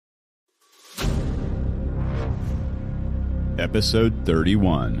Episode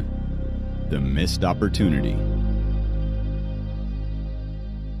 31. The Missed Opportunity.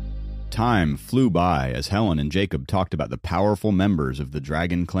 Time flew by as Helen and Jacob talked about the powerful members of the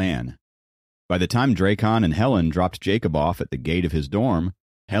Dragon clan. By the time Dracon and Helen dropped Jacob off at the gate of his dorm,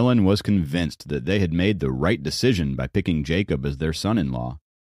 Helen was convinced that they had made the right decision by picking Jacob as their son-in-law.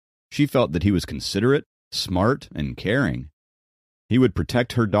 She felt that he was considerate, smart, and caring. He would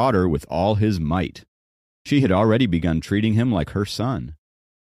protect her daughter with all his might. She had already begun treating him like her son.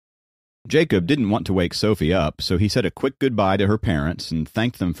 Jacob didn't want to wake Sophie up, so he said a quick goodbye to her parents and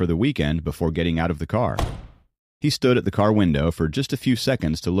thanked them for the weekend before getting out of the car. He stood at the car window for just a few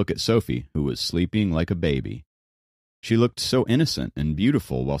seconds to look at Sophie, who was sleeping like a baby. She looked so innocent and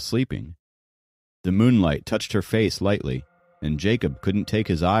beautiful while sleeping. The moonlight touched her face lightly, and Jacob couldn't take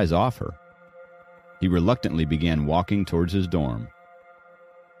his eyes off her. He reluctantly began walking towards his dorm.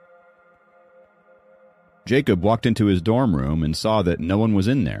 Jacob walked into his dorm room and saw that no one was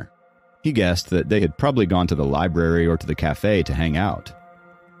in there. He guessed that they had probably gone to the library or to the cafe to hang out.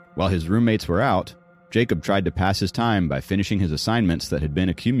 While his roommates were out, Jacob tried to pass his time by finishing his assignments that had been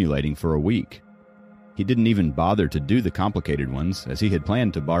accumulating for a week. He didn't even bother to do the complicated ones, as he had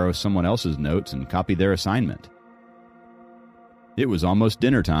planned to borrow someone else's notes and copy their assignment. It was almost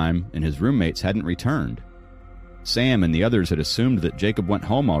dinner time, and his roommates hadn't returned. Sam and the others had assumed that Jacob went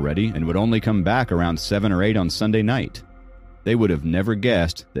home already and would only come back around 7 or 8 on Sunday night. They would have never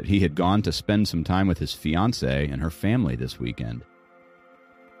guessed that he had gone to spend some time with his fiancée and her family this weekend.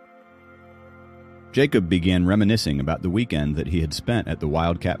 Jacob began reminiscing about the weekend that he had spent at the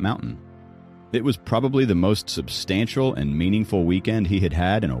Wildcat Mountain. It was probably the most substantial and meaningful weekend he had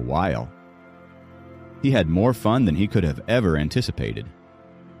had in a while. He had more fun than he could have ever anticipated.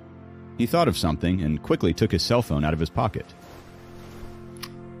 He thought of something and quickly took his cell phone out of his pocket.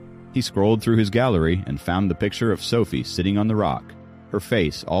 He scrolled through his gallery and found the picture of Sophie sitting on the rock, her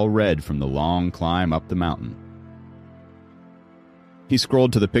face all red from the long climb up the mountain. He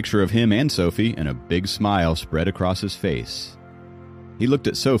scrolled to the picture of him and Sophie, and a big smile spread across his face. He looked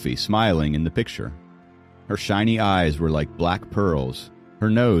at Sophie smiling in the picture. Her shiny eyes were like black pearls, her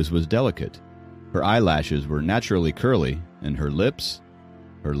nose was delicate, her eyelashes were naturally curly, and her lips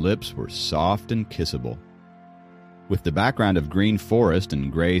were soft and kissable. With the background of green forest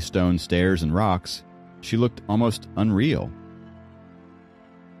and gray stone stairs and rocks, she looked almost unreal.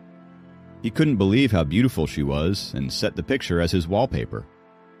 He couldn't believe how beautiful she was and set the picture as his wallpaper.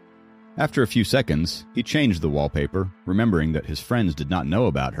 After a few seconds, he changed the wallpaper, remembering that his friends did not know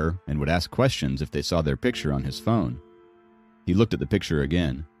about her and would ask questions if they saw their picture on his phone. He looked at the picture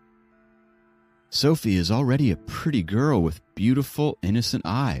again. Sophie is already a pretty girl with beautiful, innocent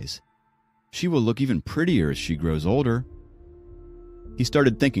eyes. She will look even prettier as she grows older. He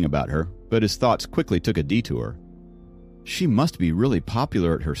started thinking about her, but his thoughts quickly took a detour. She must be really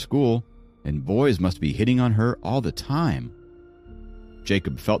popular at her school, and boys must be hitting on her all the time.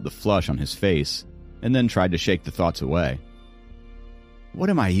 Jacob felt the flush on his face, and then tried to shake the thoughts away. What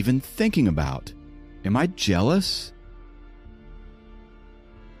am I even thinking about? Am I jealous?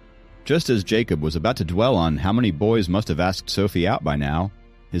 Just as Jacob was about to dwell on how many boys must have asked Sophie out by now,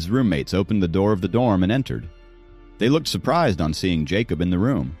 his roommates opened the door of the dorm and entered. They looked surprised on seeing Jacob in the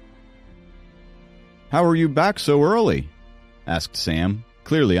room. "How are you back so early?" asked Sam,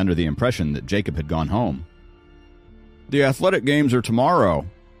 clearly under the impression that Jacob had gone home. "The athletic games are tomorrow.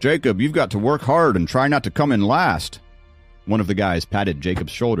 Jacob, you've got to work hard and try not to come in last." One of the guys patted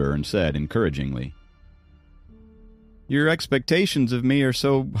Jacob's shoulder and said encouragingly. "Your expectations of me are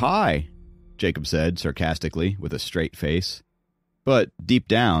so high," Jacob said sarcastically with a straight face. But deep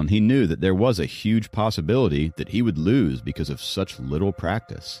down, he knew that there was a huge possibility that he would lose because of such little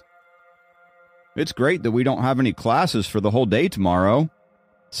practice. "It's great that we don't have any classes for the whole day tomorrow,"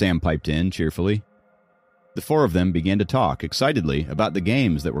 Sam piped in cheerfully. The four of them began to talk excitedly about the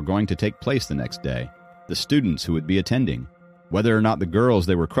games that were going to take place the next day, the students who would be attending, whether or not the girls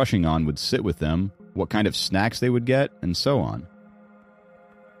they were crushing on would sit with them, what kind of snacks they would get, and so on.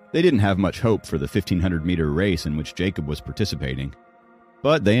 They didn't have much hope for the 1,500-meter race in which Jacob was participating,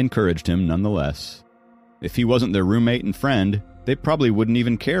 but they encouraged him nonetheless. If he wasn't their roommate and friend, they probably wouldn't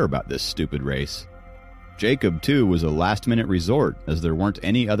even care about this stupid race. Jacob, too, was a last-minute resort, as there weren't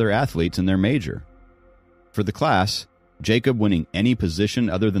any other athletes in their major. For the class, Jacob winning any position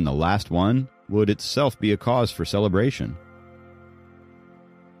other than the last one would itself be a cause for celebration.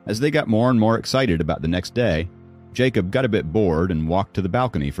 As they got more and more excited about the next day, Jacob got a bit bored and walked to the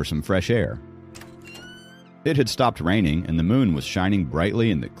balcony for some fresh air. It had stopped raining, and the moon was shining brightly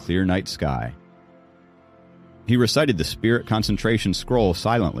in the clear night sky. He recited the Spirit Concentration Scroll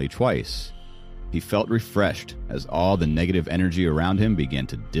silently twice. He felt refreshed as all the negative energy around him began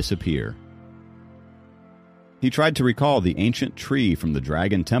to disappear. He tried to recall the ancient tree from the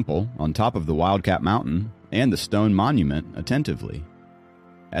Dragon Temple on top of the Wildcat Mountain and the stone monument attentively.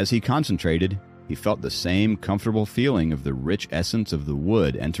 As he concentrated, he felt the same comfortable feeling of the rich essence of the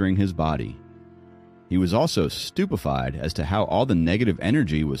wood entering his body. He was also stupefied as to how all the negative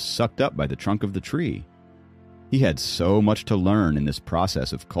energy was sucked up by the trunk of the tree. He had so much to learn in this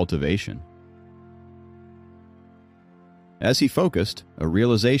process of cultivation. As he focused, a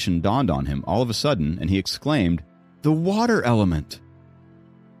realization dawned on him all of a sudden, and he exclaimed, "The water element!"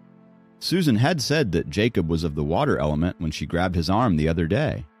 Susan had said that Jacob was of the water element when she grabbed his arm the other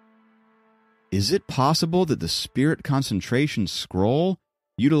day. Is it possible that the Spirit Concentration Scroll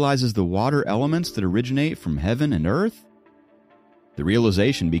utilizes the water elements that originate from heaven and earth? The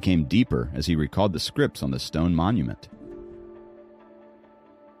realization became deeper as he recalled the scripts on the stone monument.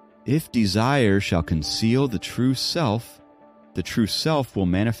 If desire shall conceal the true self will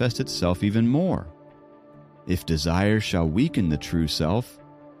manifest itself even more. If desire shall weaken the true self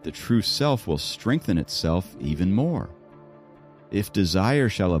will strengthen itself even more. If desire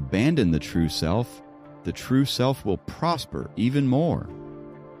shall abandon the true self will prosper even more.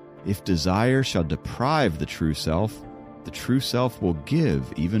 If desire shall deprive the true self will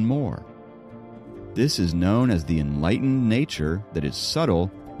give even more. This is known as the enlightened nature that is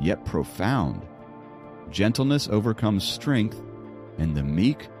subtle yet profound. Gentleness overcomes strength, and the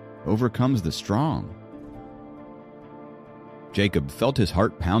meek overcomes the strong. Jacob felt his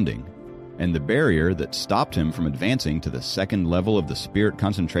heart pounding, and the barrier that stopped him from advancing to the second level of the Spirit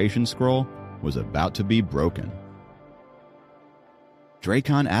Concentration Scroll was about to be broken.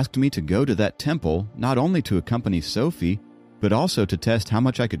 Dracon asked me to go to that temple not only to accompany Sophie, but also to test how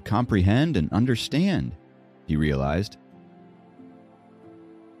much I could comprehend and understand, he realized.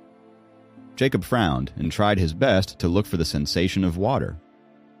 Jacob frowned and tried his best to look for the sensation of water.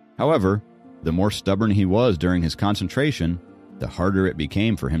 However, the more stubborn he was during his concentration, the harder it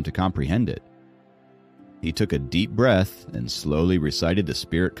became for him to comprehend it. He took a deep breath and slowly recited the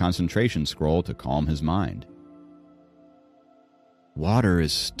Spirit Concentration Scroll to calm his mind. Water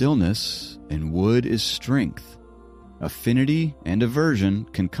is stillness and wood is strength. Affinity and aversion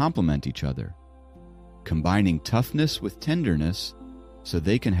can complement each other, combining toughness with tenderness so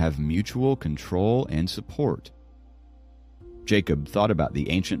they can have mutual control and support. Jacob thought about the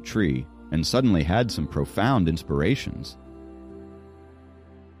ancient tree and suddenly had some profound inspirations.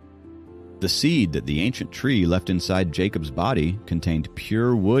 The seed that the ancient tree left inside Jacob's body contained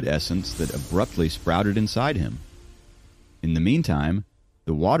pure wood essence that abruptly sprouted inside him. In the meantime,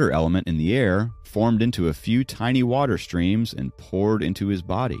 the water element in the air formed into a few tiny water streams and poured into his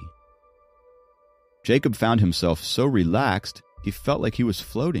body. Jacob found himself so relaxed he felt like he was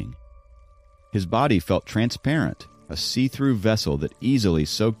floating. His body felt transparent, a see-through vessel that easily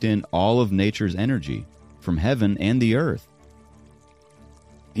soaked in all of nature's energy, from heaven and the earth.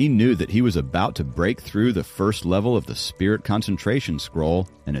 He knew that he was about to break through the first level of the Spirit Concentration Scroll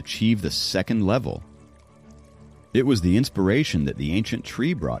and achieve the second level. It was the inspiration that the ancient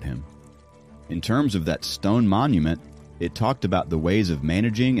tree brought him. In terms of that stone monument, it talked about the ways of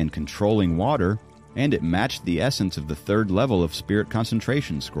managing and controlling water, and it matched the essence of the third level of Spirit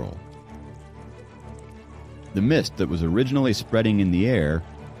Concentration Scroll. The mist that was originally spreading in the air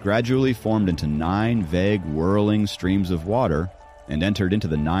gradually formed into 9 vague, whirling streams of water and entered into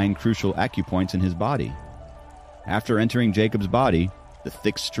the 9 crucial acupoints in his body. After entering Jacob's body, the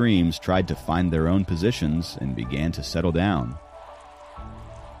thick streams tried to find their own positions and began to settle down.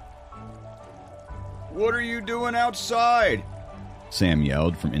 "What are you doing outside?" Sam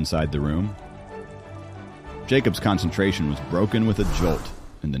yelled from inside the room. Jacob's concentration was broken with a jolt,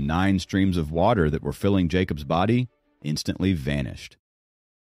 and the 9 streams of water that were filling Jacob's body instantly vanished.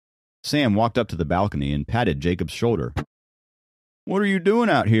 Sam walked up to the balcony and patted Jacob's shoulder. "What are you doing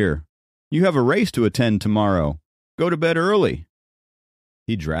out here? You have a race to attend tomorrow. Go to bed early."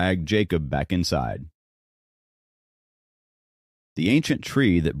 He dragged Jacob back inside. The ancient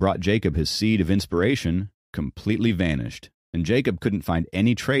tree that brought Jacob his seed of inspiration completely vanished, and Jacob couldn't find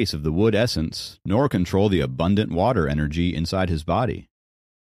any trace of the wood essence, nor control the abundant water energy inside his body.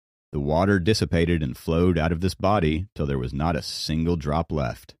 The water dissipated and flowed out of this body till there was not a single drop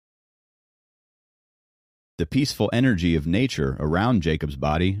left. The peaceful energy of nature around Jacob's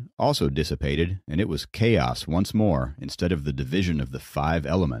body also dissipated, and it was chaos once more instead of the division of the 5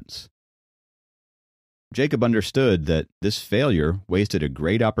 elements. Jacob understood that this failure wasted a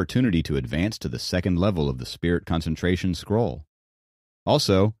great opportunity to advance to the second level of the Spirit Concentration Scroll.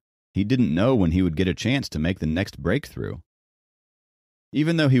 Also, he didn't know when he would get a chance to make the next breakthrough.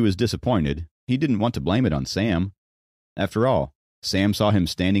 Even though he was disappointed, he didn't want to blame it on Sam. After all, Sam saw him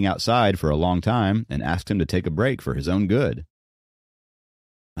standing outside for a long time and asked him to take a break for his own good.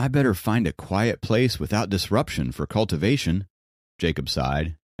 "I better find a quiet place without disruption for cultivation," Jacob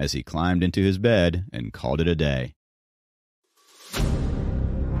sighed as he climbed into his bed and called it a day.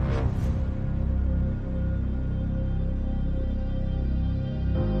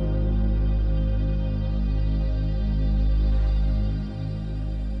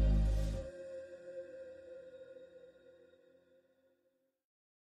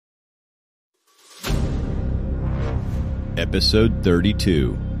 Episode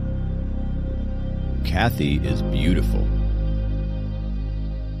 32. Kathy is beautiful.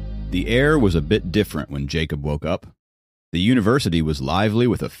 The air was a bit different when Jacob woke up. The university was lively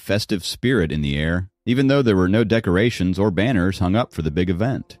with a festive spirit in the air, even though there were no decorations or banners hung up for the big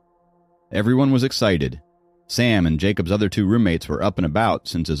event. Everyone was excited. Sam and Jacob's other two roommates were up and about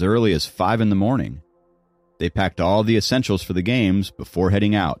since as early as 5 in the morning. They packed all the essentials for the games before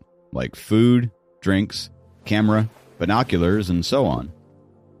heading out, like food, drinks, camera, binoculars, and so on.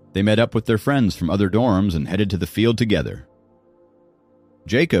 They met up with their friends from other dorms and headed to the field together.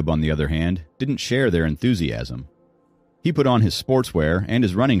 Jacob, on the other hand, didn't share their enthusiasm. He put on his sportswear and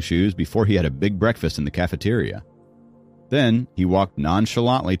his running shoes before he had a big breakfast in the cafeteria. Then he walked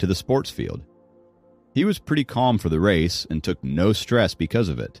nonchalantly to the sports field. He was pretty calm for the race and took no stress because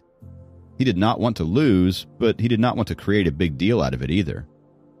of it. He did not want to lose, but he did not want to create a big deal out of it either.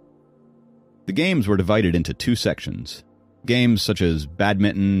 The games were divided into 2 sections. Games such as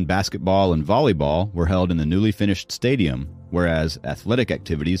badminton, basketball, and volleyball were held in the newly finished stadium, whereas athletic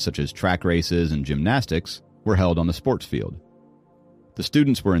activities such as track races and gymnastics were held on the sports field. The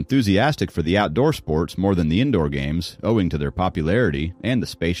students were enthusiastic for the outdoor sports more than the indoor games, owing to their popularity and the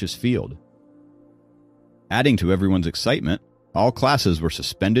spacious field. Adding to everyone's excitement, all classes were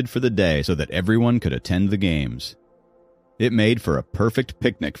suspended for the day so that everyone could attend the games. It made for a perfect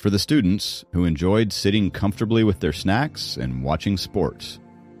picnic for the students, who enjoyed sitting comfortably with their snacks and watching sports.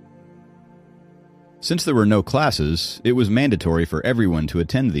 Since there were no classes, it was mandatory for everyone to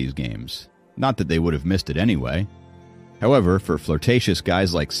attend these games. Not that they would have missed it anyway. However, for flirtatious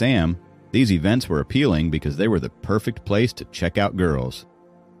guys like Sam, these events were appealing because they were the perfect place to check out girls.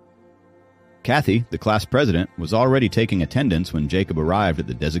 Kathy, the class president, was already taking attendance when Jacob arrived at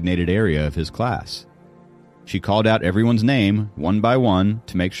the designated area of his class. She called out everyone's name, one by one,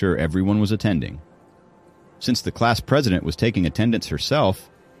 to make sure everyone was attending. Since the class president was taking attendance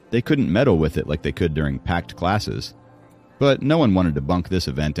herself, they couldn't meddle with it like they could during packed classes. But no one wanted to bunk this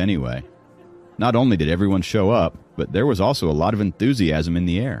event anyway. Not only did everyone show up, but there was also a lot of enthusiasm in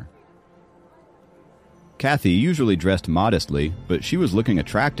the air. Kathy usually dressed modestly, but she was looking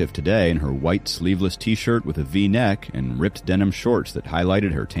attractive today in her white sleeveless t-shirt with a V-neck and ripped denim shorts that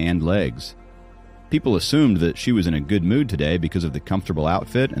highlighted her tanned legs. People assumed that she was in a good mood today because of the comfortable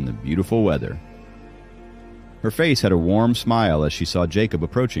outfit and the beautiful weather. Her face had a warm smile as she saw Jacob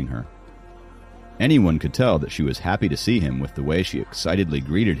approaching her. Anyone could tell that she was happy to see him with the way she excitedly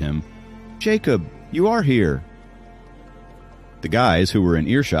greeted him. "Jacob, you are here!" The guys who were in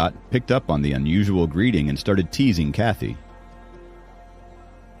earshot picked up on the unusual greeting and started teasing Kathy.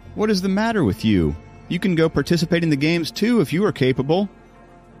 "What is the matter with you? You can go participate in the games too if you are capable."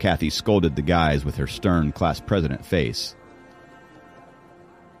 Kathy scolded the guys with her stern class president face.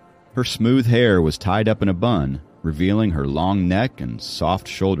 Her smooth hair was tied up in a bun, revealing her long neck and soft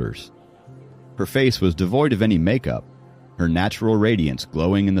shoulders. Her face was devoid of any makeup, her natural radiance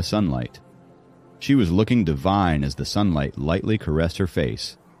glowing in the sunlight. She was looking divine as the sunlight lightly caressed her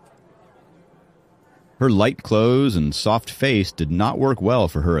face. Her light clothes and soft face did not work well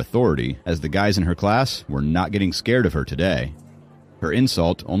for her authority, as the guys in her class were not getting scared of her today. Her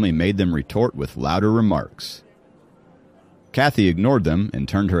insult only made them retort with louder remarks. Kathy ignored them and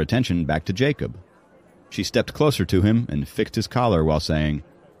turned her attention back to Jacob. She stepped closer to him and fixed his collar while saying,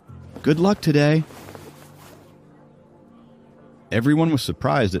 "Good luck today." Everyone was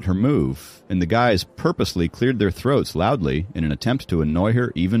surprised at her move, and the guys purposely cleared their throats loudly in an attempt to annoy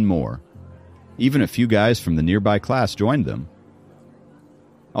her even more. Even a few guys from the nearby class joined them.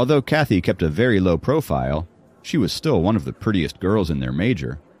 Although Kathy kept a very low profile, she was still one of the prettiest girls in their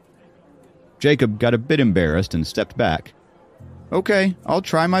major. Jacob got a bit embarrassed and stepped back. "Okay, I'll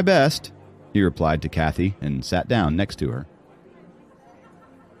try my best," he replied to Kathy and sat down next to her.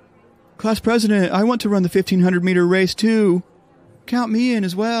 "Class president, I want to run the 1500-meter race too. Count me in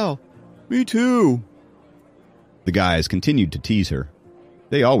as well." "Me too." The guys continued to tease her.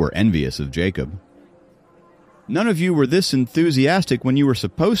 They all were envious of Jacob. "None of you were this enthusiastic when you were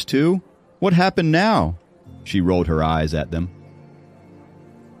supposed to. What happened now?" She rolled her eyes at them.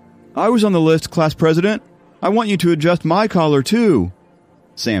 I was on the list, class president. I want you to adjust my collar, too.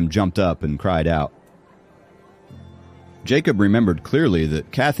 Sam jumped up and cried out. Jacob remembered clearly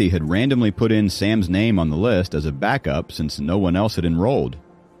that Kathy had randomly put in Sam's name on the list as a backup since no one else had enrolled.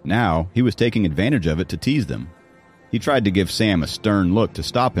 Now, he was taking advantage of it to tease them. He tried to give Sam a stern look to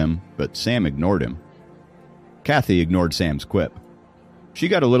stop him, but Sam ignored him. Kathy ignored Sam's quip. She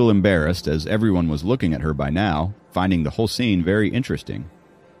got a little embarrassed as everyone was looking at her by now, finding the whole scene very interesting.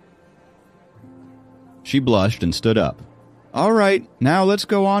 She blushed and stood up. All right, now let's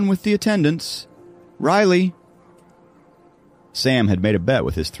go on with the attendance. Riley. Sam had made a bet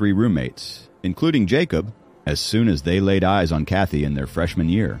with his 3 roommates, including Jacob, as soon as they laid eyes on Kathy in their freshman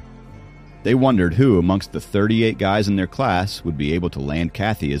year. They wondered who amongst the 38 guys in their class would be able to land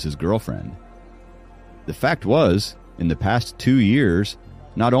Kathy as his girlfriend. The fact was, in the past 2 years,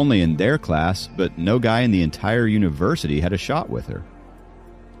 not only in their class, but no guy in the entire university had a shot with her.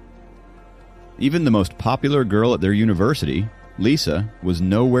 Even the most popular girl at their university, Lisa, was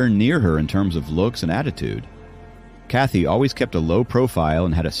nowhere near her in terms of looks and attitude. Kathy always kept a low profile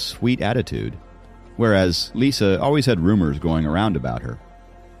and had a sweet attitude, whereas Lisa always had rumors going around about her.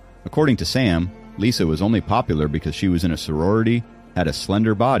 According to Sam, Lisa was only popular because she was in a sorority, had a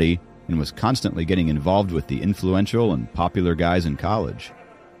slender body, and was constantly getting involved with the influential and popular guys in college.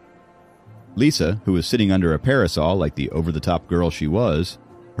 Lisa, who was sitting under a parasol like the over-the-top girl she was,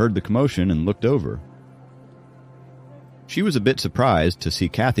 heard the commotion and looked over. She was a bit surprised to see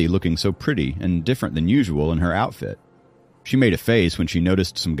Kathy looking so pretty and different than usual in her outfit. She made a face when she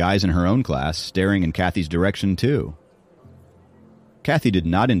noticed some guys in her own class staring in Kathy's direction too. Kathy did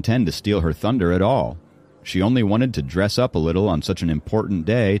not intend to steal her thunder at all. She only wanted to dress up a little on such an important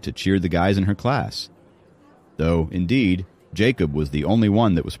day to cheer the guys in her class. Though, indeed, Jacob was the only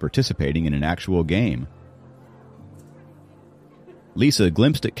one that was participating in an actual game. Lisa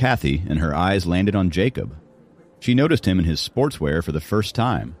glimpsed at Kathy and her eyes landed on Jacob. She noticed him in his sportswear for the first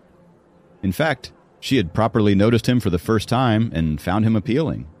time. In fact, she had properly noticed him for the first time and found him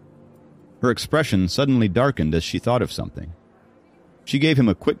appealing. Her expression suddenly darkened as she thought of something. She gave him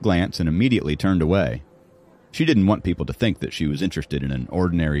a quick glance and immediately turned away. She didn't want people to think that she was interested in an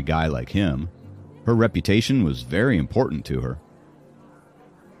ordinary guy like him. Her reputation was very important to her.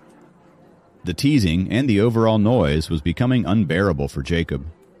 The teasing and the overall noise was becoming unbearable for Jacob.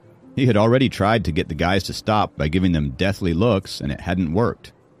 He had already tried to get the guys to stop by giving them deathly looks, and it hadn't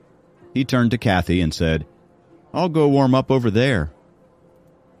worked. He turned to Kathy and said, "I'll go warm up over there."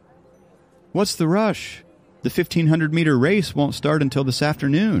 "What's the rush? The 1,500-meter race won't start until this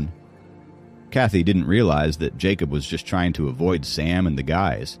afternoon." Kathy didn't realize that Jacob was just trying to avoid Sam and the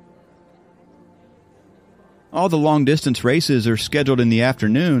guys. "All the long-distance races are scheduled in the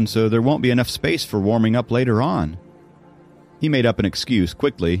afternoon, so there won't be enough space for warming up later on." He made up an excuse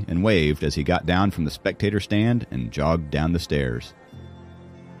quickly and waved as he got down from the spectator stand and jogged down the stairs.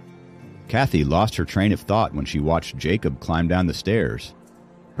 Kathy lost her train of thought when she watched Jacob climb down the stairs.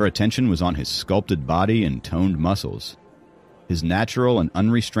 Her attention was on his sculpted body and toned muscles. His natural and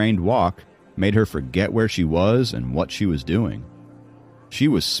unrestrained walk made her forget where she was and what she was doing. She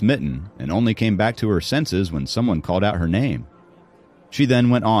was smitten and only came back to her senses when someone called out her name. She then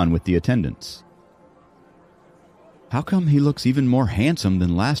went on with the attendance. "How come he looks even more handsome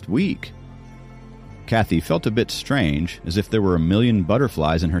than last week?" Kathy felt a bit strange, as if there were a million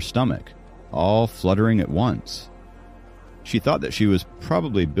butterflies in her stomach, all fluttering at once. She thought that she was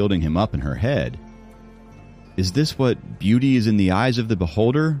probably building him up in her head. Is this what beauty is in the eyes of the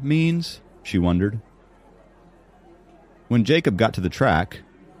beholder means? She wondered. When Jacob got to the track,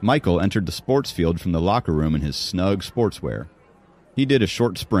 Michael entered the sports field from the locker room in his snug sportswear. He did a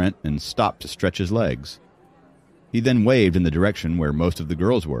short sprint and stopped to stretch his legs. He then waved in the direction where most of the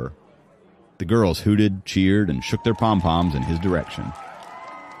girls were. The girls hooted, cheered, and shook their pom-poms in his direction.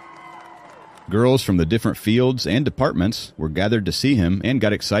 Girls from the different fields and departments were gathered to see him and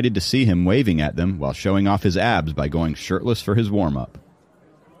got excited to see him waving at them while showing off his abs by going shirtless for his warm-up.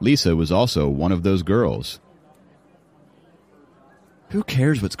 Lisa was also one of those girls. Who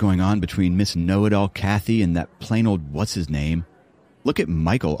cares what's going on between Miss Know-It-All Kathy and that plain old what's-his-name? Look at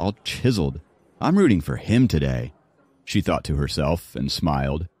Michael all chiseled. I'm rooting for him today, she thought to herself and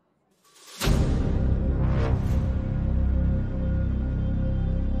smiled.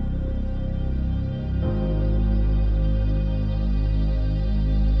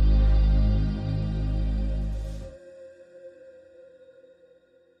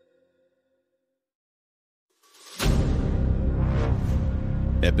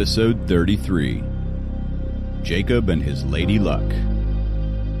 Episode 33. Jacob and his Lady Luck.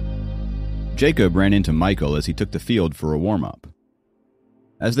 Jacob ran into Michael as he took the field for a warm-up.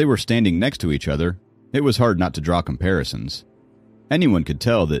 As they were standing next to each other, it was hard not to draw comparisons. Anyone could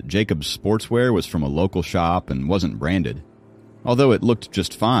tell that Jacob's sportswear was from a local shop and wasn't branded. Although it looked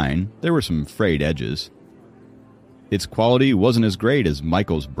just fine, there were some frayed edges. Its quality wasn't as great as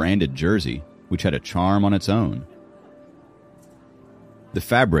Michael's branded jersey, which had a charm on its own. The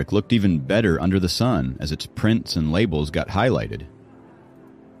fabric looked even better under the sun as its prints and labels got highlighted.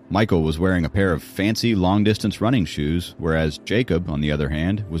 Michael was wearing a pair of fancy long-distance running shoes, whereas Jacob, on the other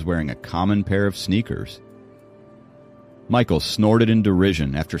hand, was wearing a common pair of sneakers. Michael snorted in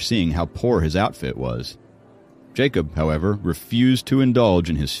derision after seeing how poor his outfit was. Jacob, however, refused to indulge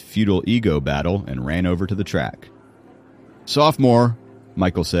in his futile ego battle and ran over to the track. "Sophomore,"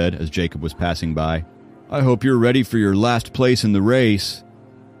 Michael said as Jacob was passing by, "I hope you're ready for your last place in the race."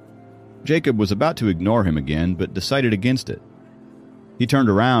 Jacob was about to ignore him again, but decided against it. He turned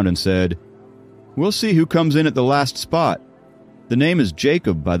around and said, "We'll see who comes in at the last spot. The name is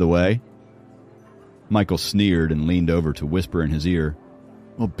Jacob, by the way." Michael sneered and leaned over to whisper in his ear,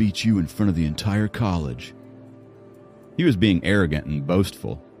 "I'll beat you in front of the entire college." He was being arrogant and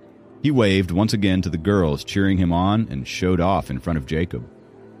boastful. He waved once again to the girls cheering him on and showed off in front of Jacob.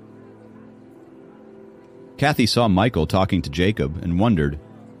 Kathy saw Michael talking to Jacob and wondered,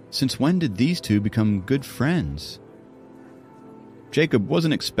 since when did these two become good friends? Jacob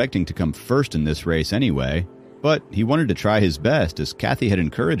wasn't expecting to come first in this race anyway, but he wanted to try his best as Kathy had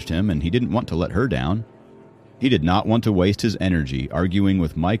encouraged him and he didn't want to let her down. He did not want to waste his energy arguing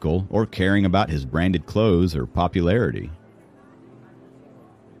with Michael or caring about his branded clothes or popularity.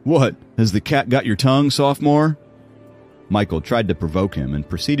 "What, has the cat got your tongue, sophomore?" Michael tried to provoke him and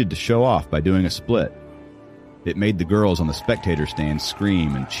proceeded to show off by doing a split. It made the girls on the spectator stand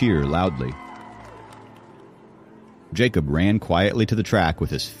scream and cheer loudly. Jacob ran quietly to the track with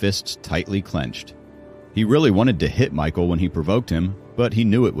his fists tightly clenched. He really wanted to hit Michael when he provoked him, but he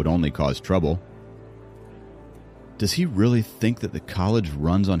knew it would only cause trouble. Does he really think that the college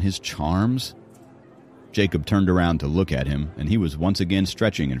runs on his charms? Jacob turned around to look at him, and he was once again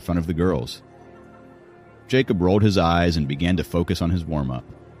stretching in front of the girls. Jacob rolled his eyes and began to focus on his warm-up.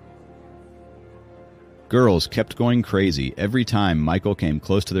 Girls kept going crazy every time Michael came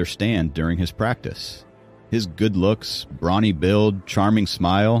close to their stand during his practice. His good looks, brawny build, charming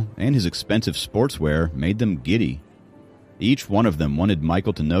smile, and his expensive sportswear made them giddy. Each one of them wanted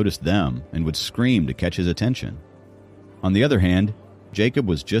Michael to notice them and would scream to catch his attention. On the other hand, Jacob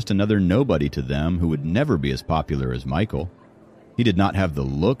was just another nobody to them who would never be as popular as Michael. He did not have the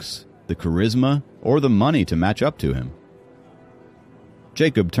looks, the charisma, or the money to match up to him.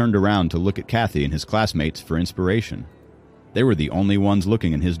 Jacob turned around to look at Kathy and his classmates for inspiration. They were the only ones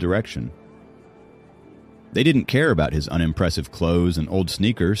looking in his direction. They didn't care about his unimpressive clothes and old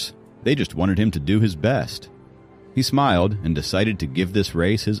sneakers. They just wanted him to do his best. He smiled and decided to give this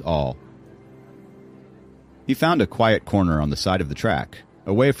race his all. He found a quiet corner on the side of the track,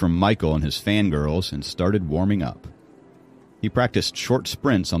 away from Michael and his fangirls, and started warming up. He practiced short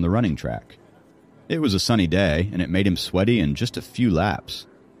sprints on the running track. It was a sunny day, and it made him sweaty in just a few laps.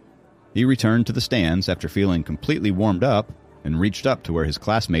 He returned to the stands after feeling completely warmed up and reached up to where his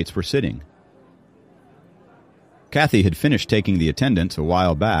classmates were sitting. Kathy had finished taking the attendance a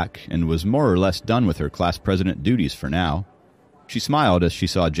while back and was more or less done with her class president duties for now. She smiled as she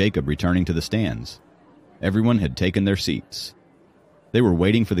saw Jacob returning to the stands. Everyone had taken their seats. They were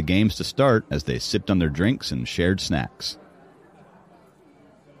waiting for the games to start as they sipped on their drinks and shared snacks.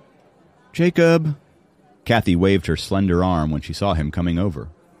 "Jacob!" Kathy waved her slender arm when she saw him coming over.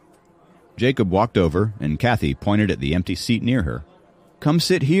 Jacob walked over, and Kathy pointed at the empty seat near her. "Come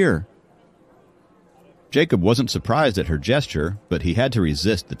sit here." Jacob wasn't surprised at her gesture, but he had to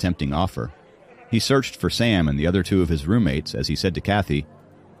resist the tempting offer. He searched for Sam and the other two of his roommates as he said to Kathy,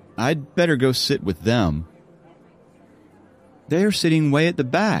 "I'd better go sit with them." "They're sitting way at the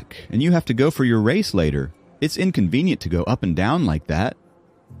back, and you have to go for your race later. It's inconvenient to go up and down like that."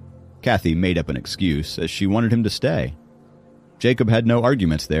 Kathy made up an excuse as she wanted him to stay. Jacob had no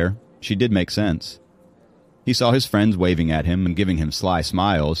arguments there. She did make sense. He saw his friends waving at him and giving him sly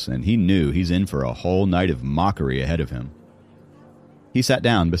smiles, and he knew he's in for a whole night of mockery ahead of him. He sat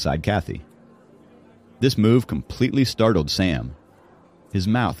down beside Kathy. This move completely startled Sam. His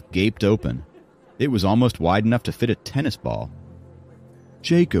mouth gaped open. It was almost wide enough to fit a tennis ball.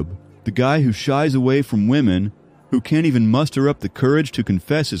 "Jacob, the guy who shies away from women, who can't even muster up the courage to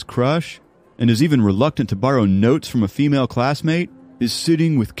confess his crush, and is even reluctant to borrow notes from a female classmate, is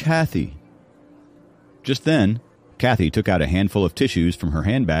sitting with Kathy." Just then, Kathy took out a handful of tissues from her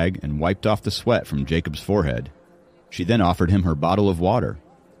handbag and wiped off the sweat from Jacob's forehead. She then offered him her bottle of water.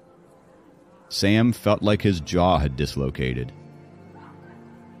 Sam felt like his jaw had dislocated.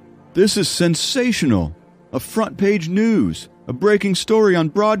 This is sensational! A front-page news! A breaking story on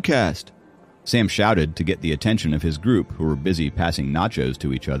broadcast! Sam shouted to get the attention of his group, who were busy passing nachos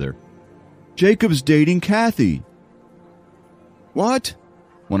to each other. Jacob's dating Kathy! What?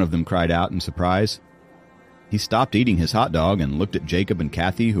 One of them cried out in surprise. He stopped eating his hot dog and looked at Jacob and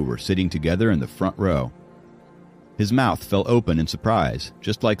Kathy, who were sitting together in the front row. His mouth fell open in surprise,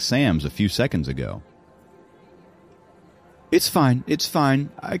 just like Sam's a few seconds ago. It's fine.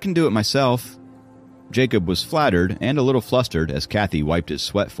 I can do it myself. Jacob was flattered and a little flustered as Kathy wiped his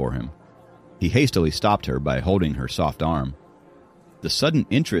sweat for him. He hastily stopped her by holding her soft arm. The sudden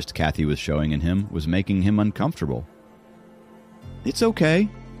interest Kathy was showing in him was making him uncomfortable. It's okay.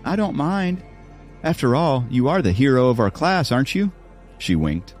 I don't mind. After all, you are the hero of our class, aren't you? She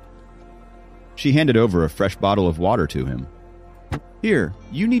winked. She handed over a fresh bottle of water to him. Here,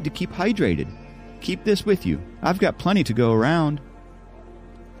 you need to keep hydrated. Keep this with you. I've got plenty to go around.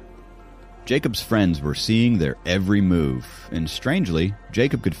 Jacob's friends were seeing their every move, and strangely,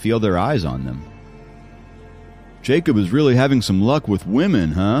 Jacob could feel their eyes on them. Jacob is really having some luck with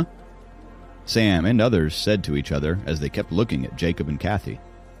women, huh? Sam and others said to each other as they kept looking at Jacob and Kathy.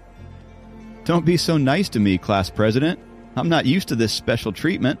 Don't be so nice to me, class president. I'm not used to this special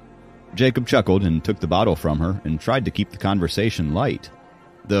treatment. Jacob chuckled and took the bottle from her and tried to keep the conversation light.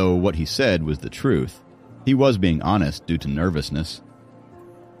 Though what he said was the truth. He was being honest due to nervousness.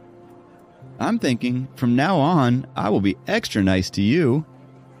 I'm thinking, from now on, I will be extra nice to you,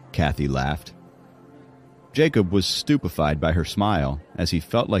 Kathy laughed. Jacob was stupefied by her smile, as he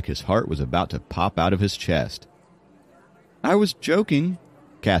felt like his heart was about to pop out of his chest. I was joking,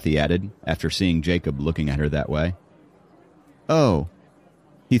 Kathy added, after seeing Jacob looking at her that way. Oh.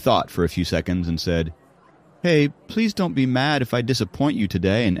 He thought for a few seconds and said, Hey, please don't be mad if I disappoint you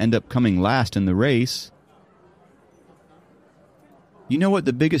today and end up coming last in the race. You know what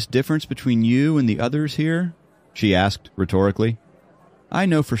the biggest difference between you and the others here? She asked rhetorically. I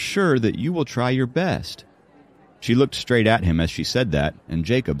know for sure that you will try your best. She looked straight at him as she said that, and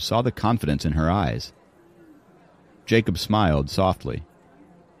Jacob saw the confidence in her eyes. Jacob smiled softly.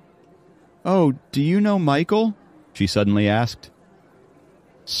 Oh, do you know Michael? She suddenly asked.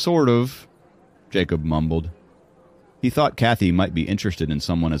 Sort of, Jacob mumbled. He thought Kathy might be interested in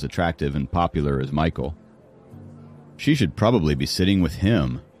someone as attractive and popular as Michael. She should probably be sitting with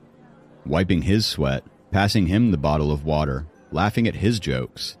him, wiping his sweat, passing him the bottle of water, laughing at his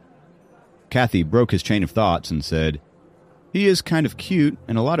jokes. Kathy broke his chain of thoughts and said, He is kind of cute,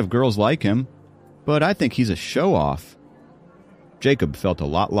 and a lot of girls like him, but I think he's a show-off. Jacob felt a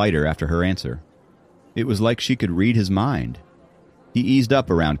lot lighter after her answer. It was like she could read his mind. He eased up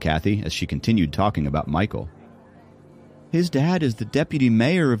around Kathy as she continued talking about Michael. His dad is the deputy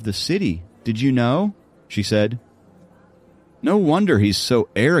mayor of the city. Did you know? She said. No wonder he's so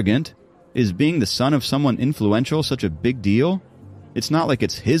arrogant. Is being the son of someone influential such a big deal? It's not like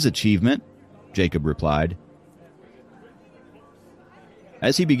it's his achievement, Jacob replied.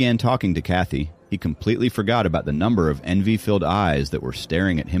 As he began talking to Kathy, he completely forgot about the number of envy-filled eyes that were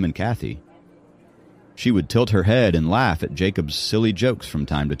staring at him and Kathy. She would tilt her head and laugh at Jacob's silly jokes from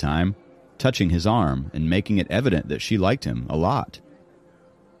time to time, touching his arm and making it evident that she liked him a lot.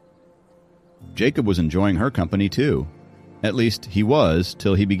 Jacob was enjoying her company too. At least he was,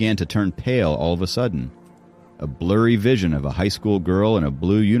 till he began to turn pale all of a sudden. A blurry vision of a high school girl in a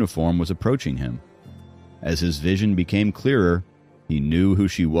blue uniform was approaching him. As his vision became clearer, he knew who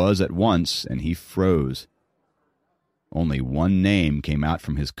she was at once, and he froze. Only one name came out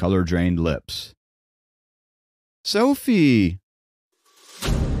from his color-drained lips. Sophie!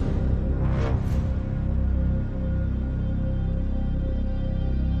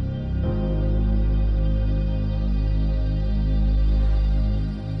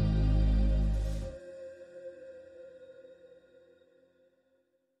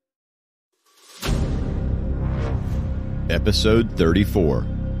 Episode 34.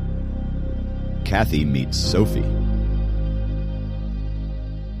 Kathy meets Sophie.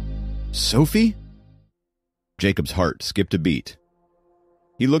 Sophie? Jacob's heart skipped a beat.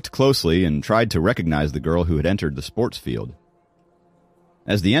 He looked closely and tried to recognize the girl who had entered the sports field.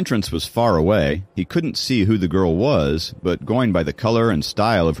 As the entrance was far away, he couldn't see who the girl was, but going by the color and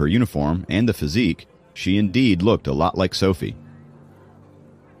style of her uniform and the physique, she indeed looked a lot like Sophie.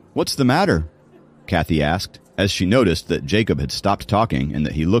 What's the matter? Kathy asked, as she noticed that Jacob had stopped talking and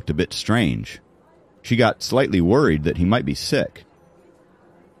that he looked a bit strange. She got slightly worried that he might be sick.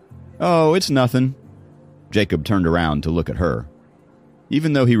 Oh, it's nothing. Jacob turned around to look at her.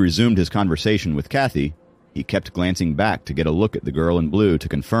 Even though he resumed his conversation with Kathy, he kept glancing back to get a look at the girl in blue to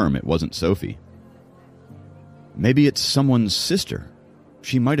confirm it wasn't Sophie. Maybe it's someone's sister.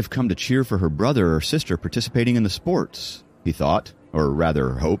 She might have come to cheer for her brother or sister participating in the sports, he thought, or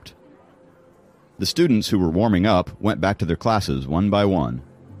rather hoped. The students who were warming up went back to their classes one by one.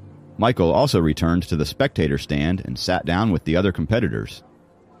 Michael also returned to the spectator stand and sat down with the other competitors.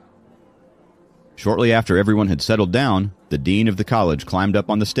 Shortly after everyone had settled down, the dean of the college climbed up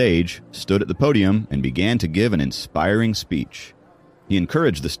on the stage, stood at the podium, and began to give an inspiring speech. He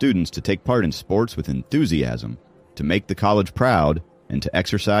encouraged the students to take part in sports with enthusiasm, to make the college proud, and to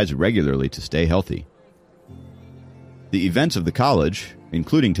exercise regularly to stay healthy. The events of the college,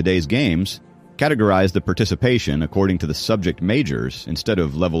 including today's games, categorized the participation according to the subject majors instead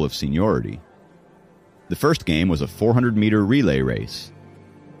of level of seniority. The first game was a 400-meter relay race.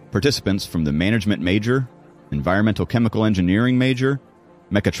 Participants from the management major, environmental chemical engineering major,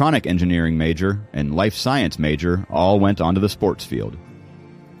 mechatronic engineering major, and life science major all went onto the sports field.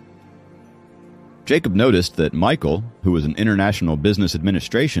 Jacob noticed that Michael, who was an international business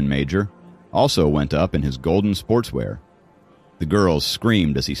administration major, also went up in his golden sportswear. The girls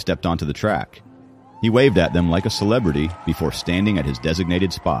screamed as he stepped onto the track. He waved at them like a celebrity before standing at his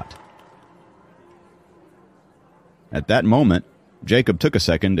designated spot. At that moment, Jacob took a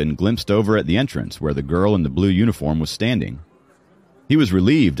second and glimpsed over at the entrance where the girl in the blue uniform was standing. He was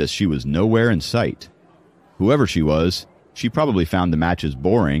relieved as she was nowhere in sight. Whoever she was, she probably found the matches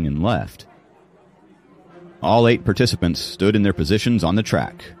boring and left. All 8 participants stood in their positions on the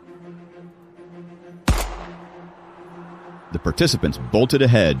track. The participants bolted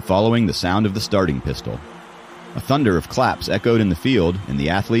ahead following the sound of the starting pistol. A thunder of claps echoed in the field, and the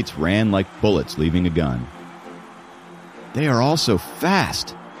athletes ran like bullets leaving a gun. "They are all so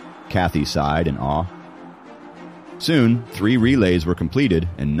fast," Kathy sighed in awe. Soon, 3 relays were completed,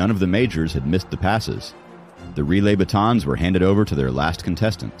 and none of the majors had missed the passes. The relay batons were handed over to their last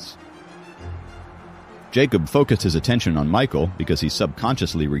contestants. Jacob focused his attention on Michael because he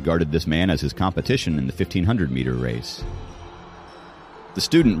subconsciously regarded this man as his competition in the 1500-meter race. The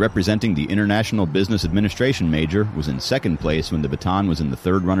student representing the International Business Administration major was in second place when the baton was in the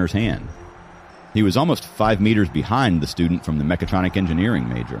third runner's hand. He was almost 5 meters behind the student from the mechatronic engineering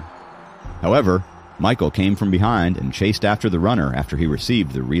major. However, Michael came from behind and chased after the runner after he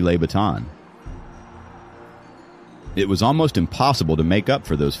received the relay baton. It was almost impossible to make up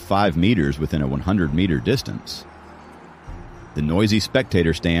for those 5 meters within a 100-meter distance. The noisy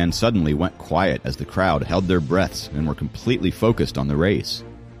spectator stand suddenly went quiet as the crowd held their breaths and were completely focused on the race.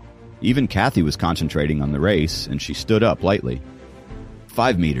 Even Kathy was concentrating on the race, and she stood up lightly.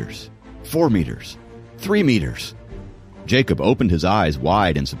 5 meters, 4 meters, 3 meters. Jacob opened his eyes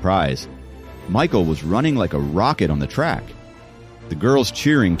wide in surprise. Michael was running like a rocket on the track. The girls'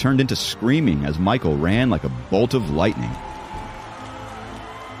 cheering turned into screaming as Michael ran like a bolt of lightning.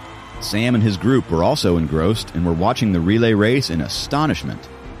 Sam and his group were also engrossed and were watching the relay race in astonishment.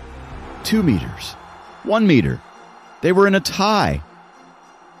 2 meters. 1 meter. They were in a tie.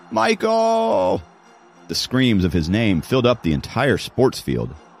 "Michael!" The screams of his name filled up the entire sports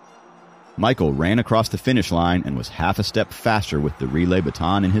field. Michael ran across the finish line and was half a step faster with the relay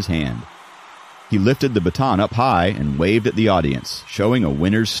baton in his hand. He lifted the baton up high and waved at the audience, showing a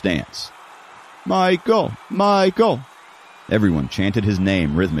winner's stance. "Michael! Michael!" Everyone chanted his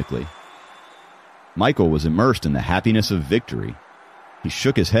name rhythmically. Michael was immersed in the happiness of victory. He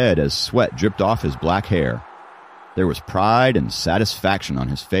shook his head as sweat dripped off his black hair. There was pride and satisfaction on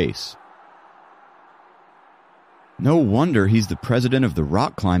his face. "No wonder he's the president of the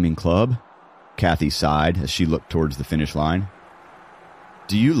rock climbing club," Kathy sighed as she looked towards the finish line.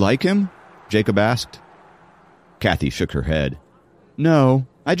 "Do you like him?" Jacob asked. Kathy shook her head. "No,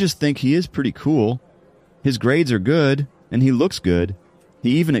 I just think he is pretty cool. His grades are good, and he looks good.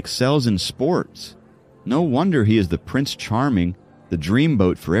 He even excels in sports. No wonder he is the Prince Charming, the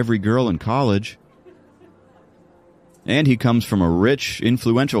dreamboat for every girl in college. And he comes from a rich,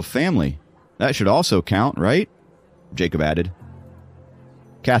 influential family. That should also count, right?" Jacob added.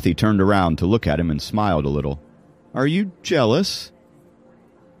 Kathy turned around to look at him and smiled a little. "Are you jealous?"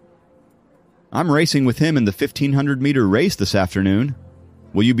 "I'm racing with him in the 1500-meter race this afternoon.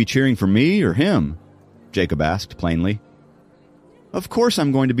 Will you be cheering for me or him?" Jacob asked plainly. "Of course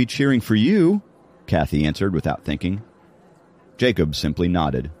I'm going to be cheering for you," Kathy answered without thinking. Jacob simply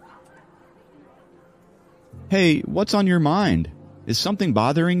nodded. "Hey, what's on your mind? Is something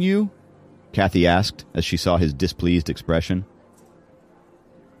bothering you?" Kathy asked as she saw his displeased expression.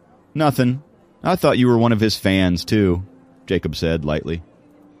 "Nothing. I thought you were one of his fans, too," Jacob said lightly.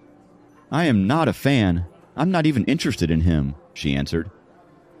 "I am not a fan. I'm not even interested in him," she answered.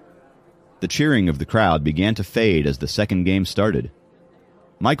 The cheering of the crowd began to fade as the second game started.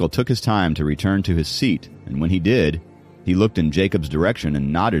 Michael took his time to return to his seat, and when he did, He looked in Jacob's direction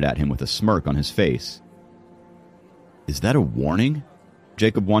and nodded at him with a smirk on his face. "Is that a warning?"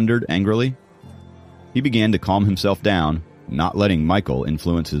 Jacob wondered angrily. He began to calm himself down, not letting Michael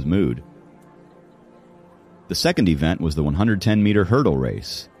influence his mood. The second event was the 110-meter hurdle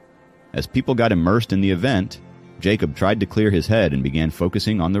race. As people got immersed in the event, Jacob tried to clear his head and began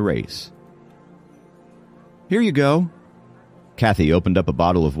focusing on the race. "Here you go." Kathy opened up a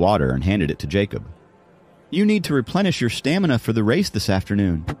bottle of water and handed it to Jacob. "You need to replenish your stamina for the race this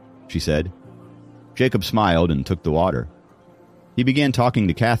afternoon," she said. Jacob smiled and took the water. He began talking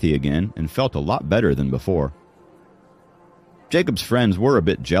to Kathy again and felt a lot better than before. Jacob's friends were a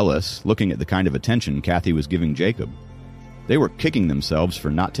bit jealous, looking at the kind of attention Kathy was giving Jacob. They were kicking themselves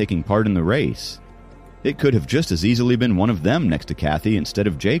for not taking part in the race. It could have just as easily been one of them next to Kathy instead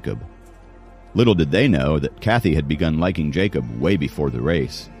of Jacob. Little did they know that Kathy had begun liking Jacob way before the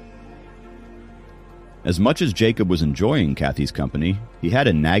race. As much as Jacob was enjoying Kathy's company, he had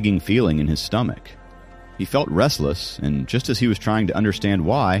a nagging feeling in his stomach. He felt restless, and just as he was trying to understand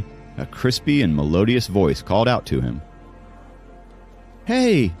why, a crispy and melodious voice called out to him.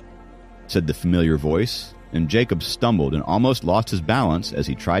 "Hey!" said the familiar voice, and Jacob stumbled and almost lost his balance as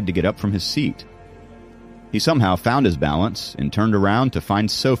he tried to get up from his seat. He somehow found his balance and turned around to find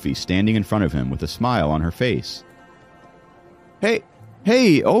Sophie standing in front of him with a smile on her face.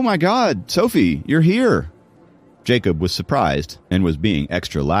 Hey, oh my God, Sophie, you're here!" Jacob was surprised and was being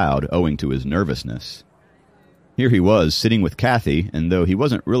extra loud owing to his nervousness. Here he was sitting with Kathy, and though he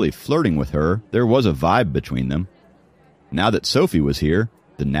wasn't really flirting with her, there was a vibe between them. Now that Sophie was here,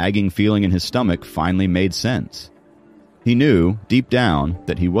 the nagging feeling in his stomach finally made sense. He knew, deep down,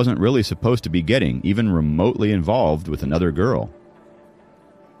 that he wasn't really supposed to be getting even remotely involved with another girl.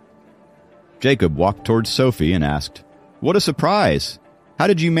 Jacob walked towards Sophie and asked, "What a surprise! How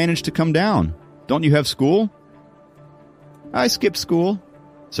did you manage to come down? Don't you have school?" "I skipped school,"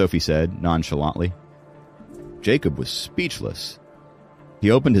 Sophie said nonchalantly. Jacob was speechless.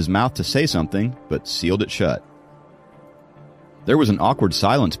 He opened his mouth to say something, but sealed it shut. There was an awkward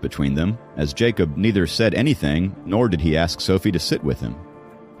silence between them, as Jacob neither said anything nor did he ask Sophie to sit with him.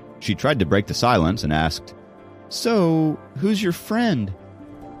 She tried to break the silence and asked, "So, who's your friend?"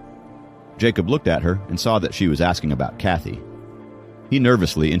 Jacob looked at her and saw that she was asking about Kathy. He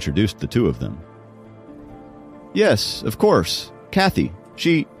nervously introduced the two of them. "Yes, of course, Kathy.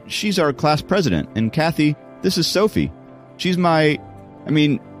 She's our class president, and Kathy, this is Sophie. She's I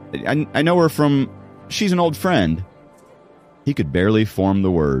know her from, she's an old friend." He could barely form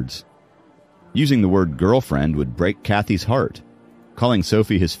the words. Using the word girlfriend would break Kathy's heart. Calling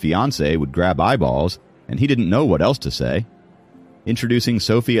Sophie his fiancée would grab eyeballs, and he didn't know what else to say. Introducing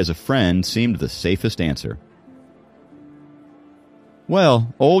Sophie as a friend seemed the safest answer.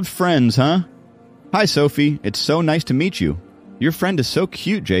 "Well, old friends, huh? Hi, Sophie. It's so nice to meet you. Your friend is so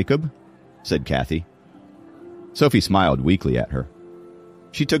cute, Jacob," said Kathy. Sophie smiled weakly at her.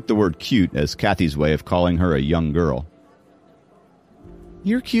 She took the word cute as Kathy's way of calling her a young girl.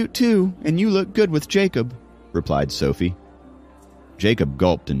 "You're cute too, and you look good with Jacob," replied Sophie. Jacob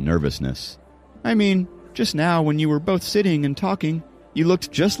gulped in nervousness. Just now when you were both sitting and talking, you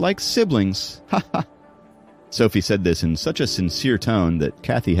looked just like siblings. Ha ha." Sophie said this in such a sincere tone that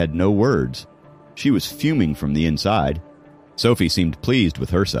Kathy had no words. She was fuming from the inside. Sophie seemed pleased with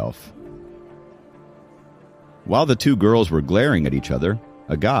herself. While the two girls were glaring at each other,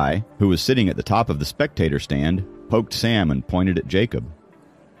 a guy, who was sitting at the top of the spectator stand, poked Sam and pointed at Jacob.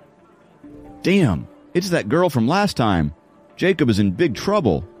 "Damn, it's that girl from last time. Jacob is in big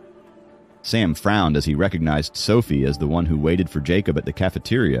trouble." Sam frowned as he recognized Sophie as the one who waited for Jacob at the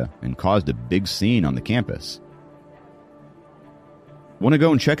cafeteria and caused a big scene on the campus. "Want to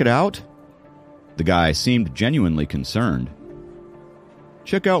go and check it out?" The guy seemed genuinely concerned.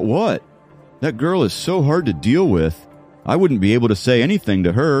 "Check out what? That girl is so hard to deal with. I wouldn't be able to say anything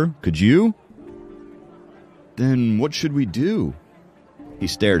to her, could you?" "Then what should we do?" He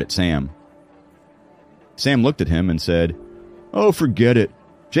stared at Sam. Sam looked at him and said, "Oh, forget it.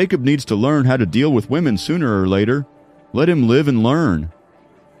 Jacob needs to learn how to deal with women sooner or later. Let him live and learn."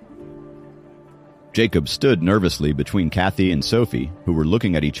 Jacob stood nervously between Kathy and Sophie, who were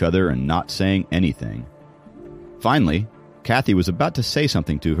looking at each other and not saying anything. Finally, Kathy was about to say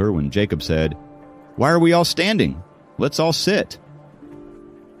something to her when Jacob said, "Why are we all standing? Let's all sit."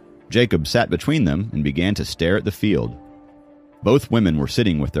 Jacob sat between them and began to stare at the field. Both women were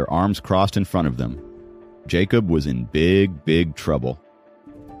sitting with their arms crossed in front of them. Jacob was in big, big trouble.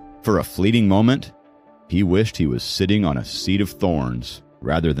 For a fleeting moment, he wished he was sitting on a seat of thorns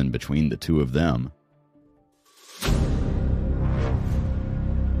rather than between the two of them.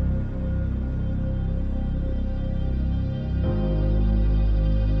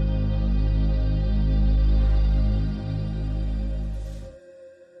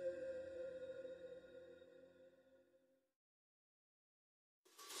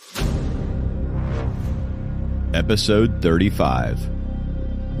 Episode 35.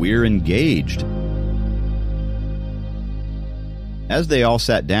 We're engaged. As they all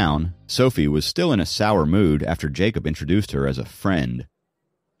sat down, Sophie was still in a sour mood after Jacob introduced her as a friend.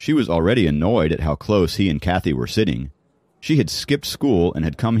 She was already annoyed at how close he and Kathy were sitting. She had skipped school and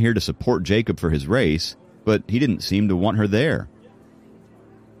had come here to support Jacob for his race, but he didn't seem to want her there.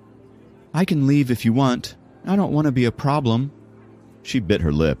 I can leave if you want. I don't want to be a problem. She bit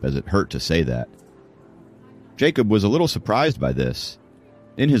her lip as it hurt to say that. Jacob was a little surprised by this.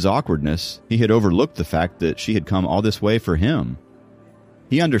 In his awkwardness, he had overlooked the fact that she had come all this way for him.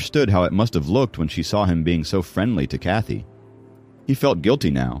 He understood how it must have looked when she saw him being so friendly to Kathy. He felt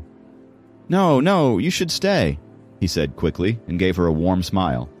guilty now. No, you should stay, he said quickly and gave her a warm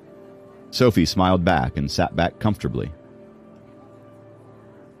smile. Sophie smiled back and sat back comfortably.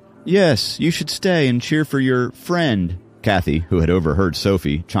 Yes, you should stay and cheer for your friend, Kathy, who had overheard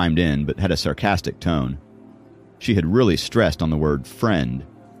Sophie, chimed in but had a sarcastic tone. She had really stressed on the word friend.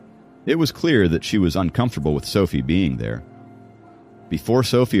 It was clear that she was uncomfortable with Sophie being there. Before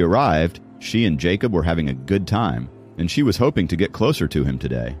Sophie arrived, she and Jacob were having a good time, and she was hoping to get closer to him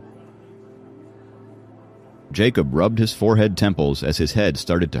today. Jacob rubbed his forehead temples as his head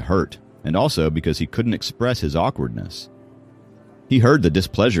started to hurt, and also because he couldn't express his awkwardness. He heard the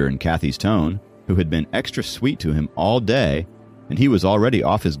displeasure in Kathy's tone, who had been extra sweet to him all day, and he was already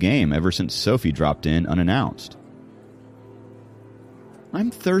off his game ever since Sophie dropped in unannounced. I'm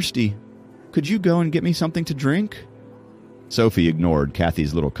thirsty. Could you go and get me something to drink? Sophie ignored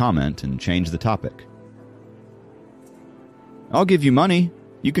Kathy's little comment and changed the topic. I'll give you money.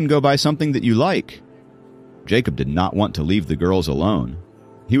 You can go buy something that you like. Jacob did not want to leave the girls alone.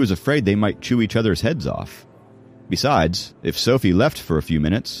 He was afraid they might chew each other's heads off. Besides, if Sophie left for a few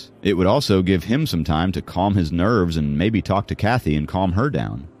minutes, it would also give him some time to calm his nerves and maybe talk to Kathy and calm her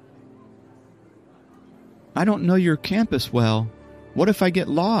down. I don't know your campus well. What if I get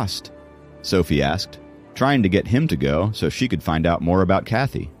lost? Sophie asked, trying to get him to go so she could find out more about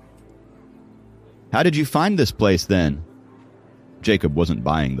Kathy. How did you find this place then? Jacob wasn't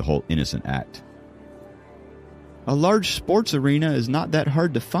buying the whole innocent act. A large sports arena is not that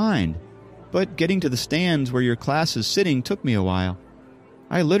hard to find, but getting to the stands where your class is sitting took me a while.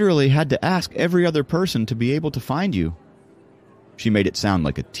 I literally had to ask every other person to be able to find you. She made it sound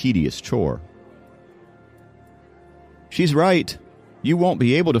like a tedious chore. She's right. You won't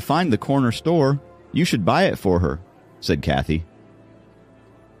be able to find the corner store. You should buy it for her, said Kathy.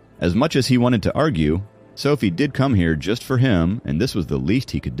 As much as he wanted to argue, Sophie did come here just for him, and this was the least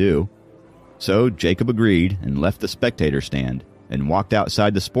he could do. So Jacob agreed and left the spectator stand and walked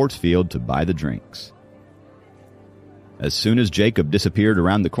outside the sports field to buy the drinks. As soon as Jacob disappeared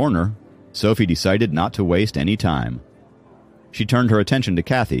around the corner, Sophie decided not to waste any time. She turned her attention to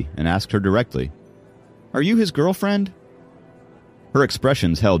Kathy and asked her directly, "Are you his girlfriend?" Her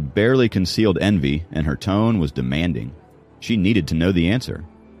expressions held barely concealed envy, and her tone was demanding. She needed to know the answer.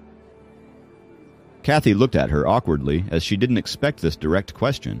 Kathy looked at her awkwardly as she didn't expect this direct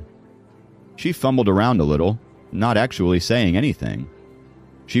question. She fumbled around a little, not actually saying anything.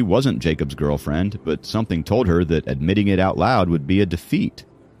 She wasn't Jacob's girlfriend, but something told her that admitting it out loud would be a defeat.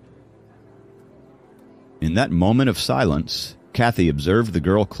 In that moment of silence, Kathy observed the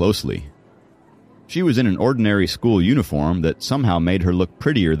girl closely. She was in an ordinary school uniform that somehow made her look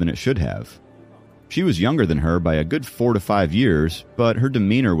prettier than it should have. She was younger than her by a good 4 to 5 years, but her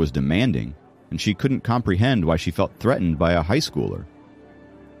demeanor was demanding, and she couldn't comprehend why she felt threatened by a high schooler.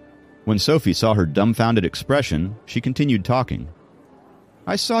 When Sophie saw her dumbfounded expression, she continued talking.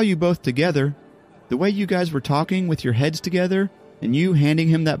 I saw you both together. The way you guys were talking with your heads together, and you handing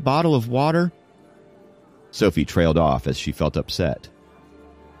him that bottle of water. Sophie trailed off as she felt upset.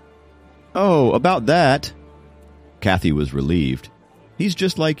 Oh, about that. Kathy was relieved. He's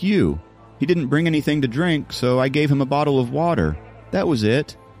just like you. He didn't bring anything to drink, so I gave him a bottle of water. That was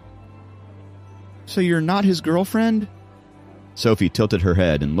it. So you're not his girlfriend? Sophie tilted her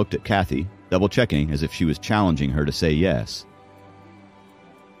head and looked at Kathy, double-checking as if she was challenging her to say yes.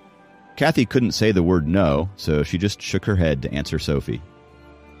 Kathy couldn't say the word no, so she just shook her head to answer Sophie.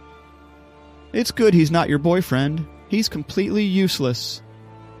 It's good he's not your boyfriend. He's completely useless.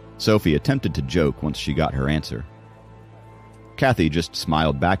 Sophie attempted to joke once she got her answer. Kathy just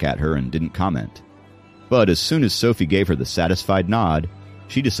smiled back at her and didn't comment. But as soon as Sophie gave her the satisfied nod,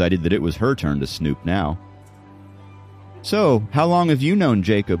 she decided that it was her turn to snoop now. So, how long have you known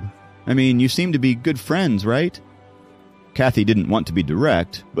Jacob? I mean, you seem to be good friends, right? Kathy didn't want to be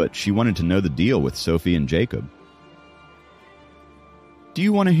direct, but she wanted to know the deal with Sophie and Jacob. Do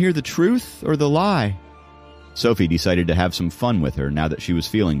you want to hear the truth or the lie? Sophie decided to have some fun with her now that she was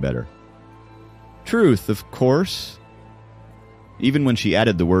feeling better. Truth, of course. Even when she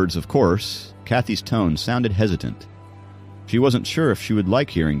added the words "of course," Kathy's tone sounded hesitant. She wasn't sure if she would like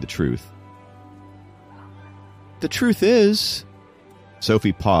hearing the truth. The truth is...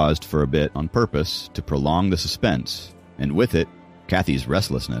 Sophie paused for a bit on purpose to prolong the suspense, and with it, Kathy's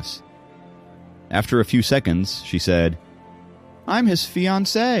restlessness. After a few seconds, she said, I'm his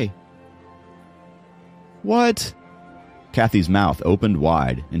fiancée. What? Kathy's mouth opened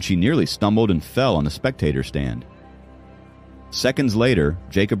wide, and she nearly stumbled and fell on the spectator stand. Seconds later,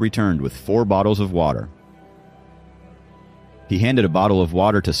 Jacob returned with 4 bottles of water. He handed a bottle of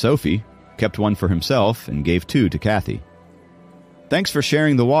water to Sophie, kept one for himself, and gave 2 to Kathy. Thanks for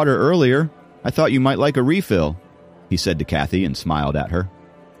sharing the water earlier. I thought you might like a refill, he said to Kathy and smiled at her.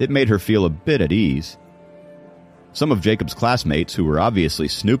 It made her feel a bit at ease. Some of Jacob's classmates, who were obviously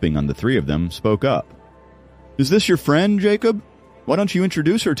snooping on the 3 of them, spoke up. Is this your friend, Jacob? Why don't you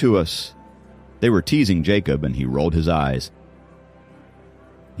introduce her to us? They were teasing Jacob, and he rolled his eyes.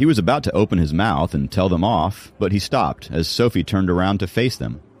 He was about to open his mouth and tell them off, but he stopped as Sophie turned around to face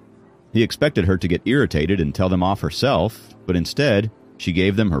them. He expected her to get irritated and tell them off herself, but instead, she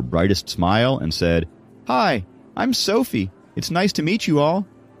gave them her brightest smile and said, Hi, I'm Sophie. It's nice to meet you all.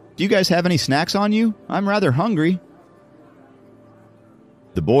 Do you guys have any snacks on you? I'm rather hungry.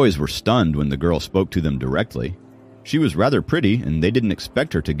 The boys were stunned when the girl spoke to them directly. She was rather pretty, and they didn't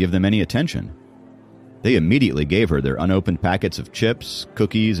expect her to give them any attention. They immediately gave her their unopened packets of chips,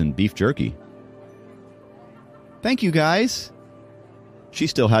 cookies, and beef jerky. Thank you, guys. She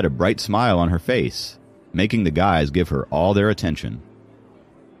still had a bright smile on her face, making the guys give her all their attention.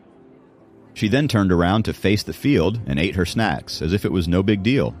 She then turned around to face the field and ate her snacks as if it was no big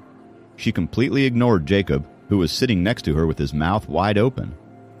deal. She completely ignored Jacob, who was sitting next to her with his mouth wide open.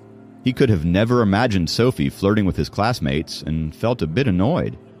 He could have never imagined Sophie flirting with his classmates and felt a bit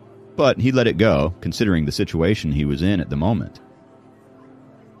annoyed, but he let it go, considering the situation he was in at the moment.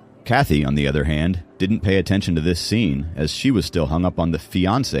 Kathy, on the other hand, didn't pay attention to this scene, as she was still hung up on the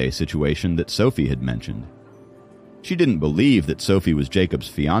fiancé situation that Sophie had mentioned. She didn't believe that Sophie was Jacob's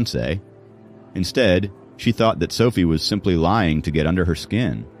fiancé. Instead, she thought that Sophie was simply lying to get under her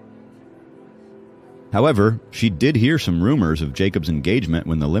skin. However, she did hear some rumors of Jacob's engagement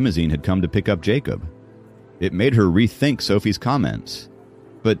when the limousine had come to pick up Jacob. It made her rethink Sophie's comments.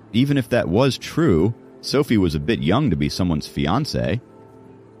 But even if that was true, Sophie was a bit young to be someone's fiancé.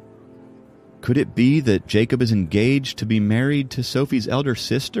 Could it be that Jacob is engaged to be married to Sophie's elder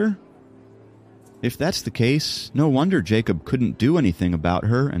sister? If that's the case, no wonder Jacob couldn't do anything about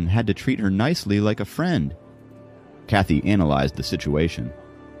her and had to treat her nicely like a friend. Kathy analyzed the situation.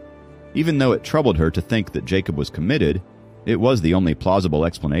 Even though it troubled her to think that Jacob was committed, it was the only plausible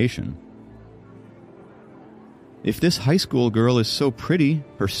explanation. If this high school girl is so pretty,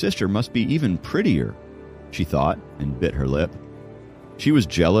 her sister must be even prettier, she thought, and bit her lip. She was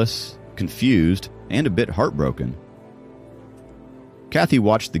jealous, confused, and a bit heartbroken. Kathy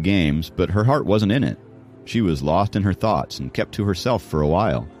watched the games, but her heart wasn't in it. She was lost in her thoughts and kept to herself for a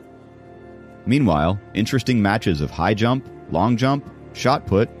while. Meanwhile, interesting matches of high jump, long jump, shot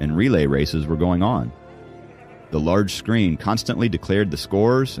put, and relay races were going on. The large screen constantly declared the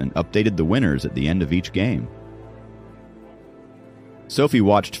scores and updated the winners at the end of each game. Sophie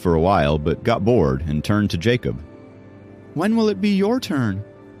watched for a while but got bored and turned to Jacob. When will it be your turn?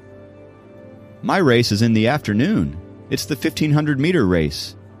 My race is in the afternoon. It's the 1,500-meter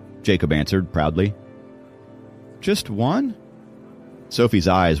race, Jacob answered proudly. Just one? Sophie's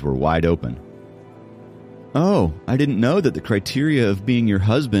eyes were wide open. Oh, I didn't know that the criteria of being your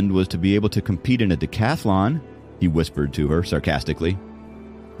husband was to be able to compete in a decathlon, he whispered to her sarcastically.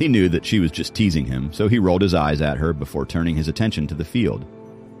 He knew that she was just teasing him, so he rolled his eyes at her before turning his attention to the field.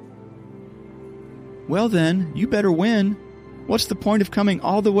 Well then, you better win. What's the point of coming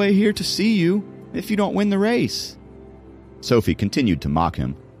all the way here to see you if you don't win the race? Sophie continued to mock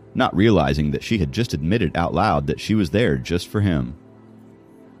him, not realizing that she had just admitted out loud that she was there just for him.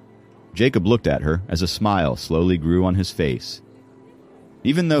 Jacob looked at her as a smile slowly grew on his face.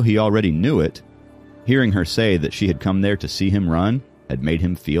 Even though he already knew it, hearing her say that she had come there to see him run had made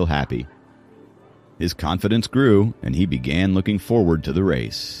him feel happy. His confidence grew, and he began looking forward to the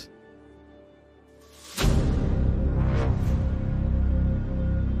race.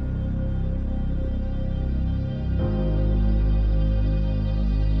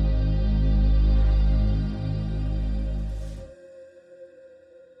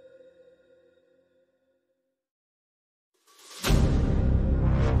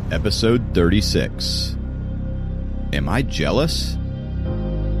 Episode 36. Am I jealous?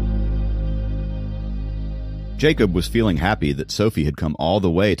 Jacob was feeling happy that Sophie had come all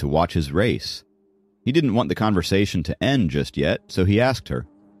the way to watch his race. He didn't want the conversation to end just yet, so he asked her,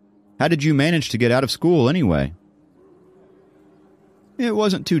 "How did you manage to get out of school anyway?" "It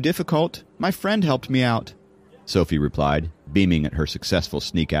wasn't too difficult. My friend helped me out," Sophie replied, beaming at her successful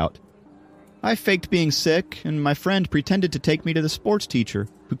sneak out. "I faked being sick, and my friend pretended to take me to the sports teacher,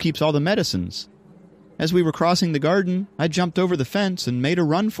 who keeps all the medicines. As we were crossing the garden, I jumped over the fence and made a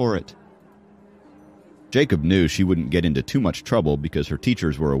run for it." Jacob knew she wouldn't get into too much trouble because her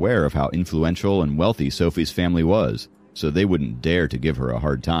teachers were aware of how influential and wealthy Sophie's family was, so they wouldn't dare to give her a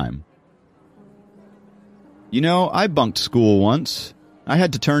hard time. "You know, I bunked school once. I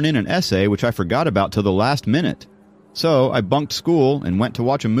had to turn in an essay which I forgot about till the last minute. So I bunked school and went to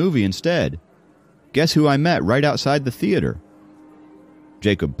watch a movie instead. Guess who I met right outside the theater?"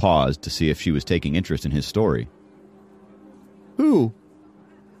 Jacob paused to see if she was taking interest in his story. "Who?"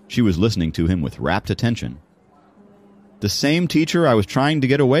 She was listening to him with rapt attention. "The same teacher I was trying to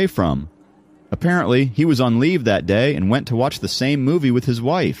get away from. Apparently, he was on leave that day and went to watch the same movie with his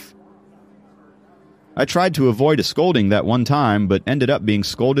wife. I tried to avoid a scolding that one time, but ended up being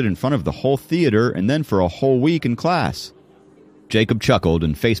scolded in front of the whole theater and then for a whole week in class." Jacob chuckled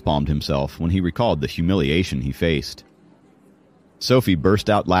and facepalmed himself when he recalled the humiliation he faced. Sophie burst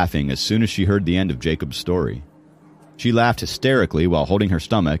out laughing as soon as she heard the end of Jacob's story. She laughed hysterically while holding her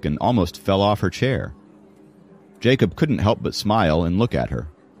stomach and almost fell off her chair. Jacob couldn't help but smile and look at her.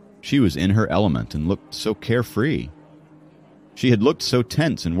 She was in her element and looked so carefree. She had looked so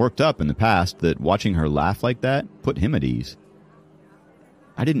tense and worked up in the past that watching her laugh like that put him at ease.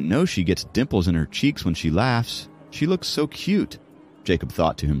 "I didn't know she gets dimples in her cheeks when she laughs. She looks so cute," Jacob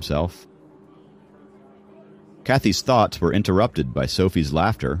thought to himself. Kathy's thoughts were interrupted by Sophie's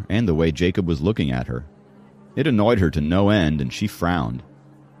laughter and the way Jacob was looking at her. It annoyed her to no end, and she frowned.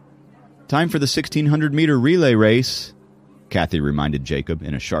 "Time for the 1600-meter relay race," Kathy reminded Jacob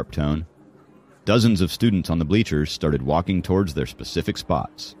in a sharp tone. Dozens of students on the bleachers started walking towards their specific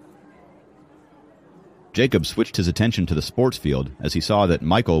spots. Jacob switched his attention to the sports field as he saw that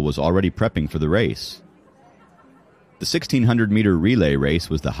Michael was already prepping for the race. The 1600-meter relay race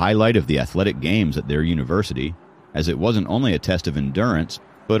was the highlight of the athletic games at their university, as it wasn't only a test of endurance,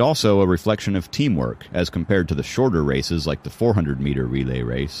 but also a reflection of teamwork as compared to the shorter races like the 400-meter relay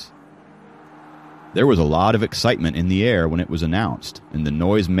race. There was a lot of excitement in the air when it was announced, and the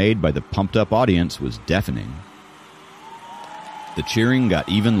noise made by the pumped-up audience was deafening. The cheering got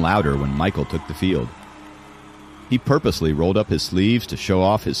even louder when Michael took the field. He purposely rolled up his sleeves to show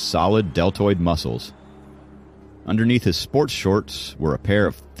off his solid deltoid muscles. Underneath his sports shorts were a pair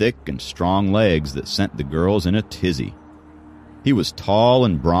of thick and strong legs that sent the girls in a tizzy. He was tall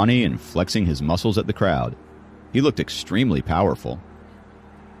and brawny and flexing his muscles at the crowd. He looked extremely powerful.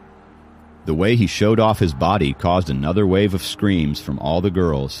 The way he showed off his body caused another wave of screams from all the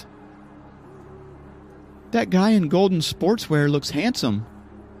girls. "That guy in golden sportswear looks handsome."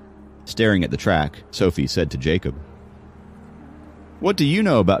 Staring at the track, Sophie said to Jacob, "What do you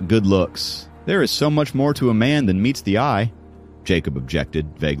know about good looks? There is so much more to a man than meets the eye," Jacob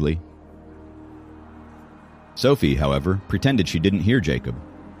objected vaguely. Sophie, however, pretended she didn't hear Jacob.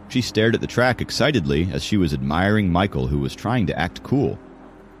 She stared at the track excitedly as she was admiring Michael, who was trying to act cool.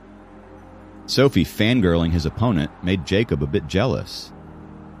 Sophie fangirling his opponent made Jacob a bit jealous.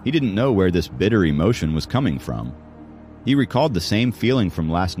 He didn't know where this bitter emotion was coming from. He recalled the same feeling from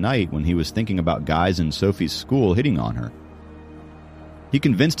last night when he was thinking about guys in Sophie's school hitting on her. He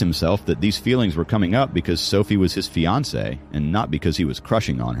convinced himself that these feelings were coming up because Sophie was his fiancée and not because he was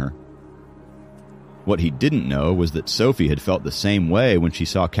crushing on her. What he didn't know was that Sophie had felt the same way when she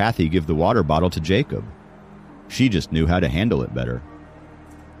saw Kathy give the water bottle to Jacob. She just knew how to handle it better.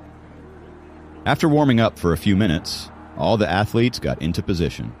 After warming up for a few minutes, all the athletes got into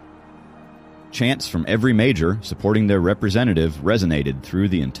position. Chants from every major supporting their representative resonated through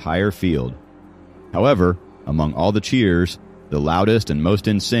the entire field. However, among all the cheers, the loudest and most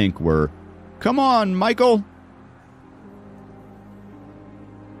in sync were, "Come on, Michael!"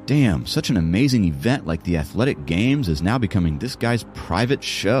 Damn, such an amazing event like the athletic games is now becoming this guy's private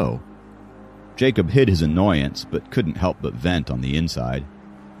show. Jacob hid his annoyance, but couldn't help but vent on the inside.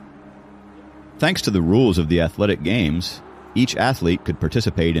 Thanks to the rules of the athletic games, each athlete could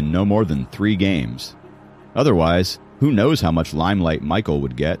participate in no more than 3 games. Otherwise, who knows how much limelight Michael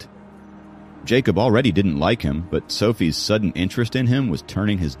would get. Jacob already didn't like him, but Sophie's sudden interest in him was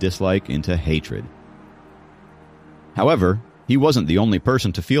turning his dislike into hatred. However, he wasn't the only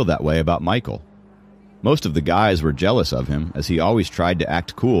person to feel that way about Michael. Most of the guys were jealous of him, as he always tried to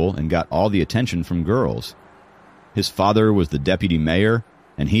act cool and got all the attention from girls. His father was the deputy mayor,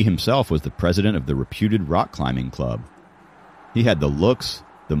 and he himself was the president of the reputed rock climbing club. He had the looks,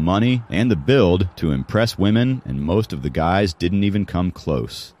 the money, and the build to impress women, and most of the guys didn't even come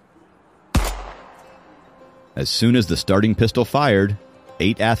close. As soon as the starting pistol fired,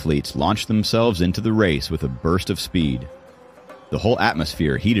 8 athletes launched themselves into the race with a burst of speed. The whole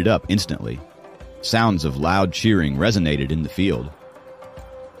atmosphere heated up instantly. Sounds of loud cheering resonated in the field.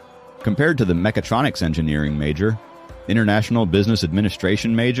 Compared to the mechatronics engineering major, International Business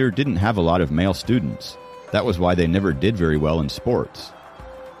Administration major didn't have a lot of male students. That was why they never did very well in sports.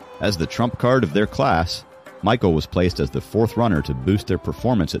 As the trump card of their class, Michael was placed as the 4th runner to boost their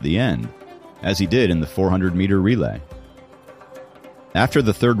performance at the end, as he did in the 400-meter relay. After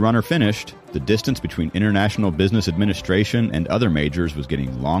the 3rd runner finished, the distance between International Business Administration and other majors was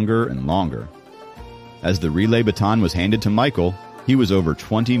getting longer and longer. As the relay baton was handed to Michael, he was over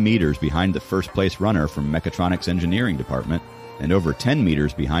 20 meters behind the first-place runner from Mechatronics Engineering Department and over 10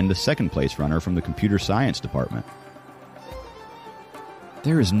 meters behind the second-place runner from the Computer Science Department.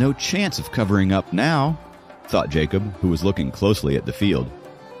 There is no chance of covering up now, thought Jacob, who was looking closely at the field.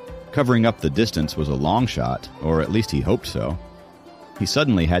 Covering up the distance was a long shot, or at least he hoped so. He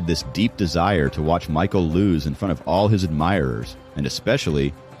suddenly had this deep desire to watch Michael lose in front of all his admirers, and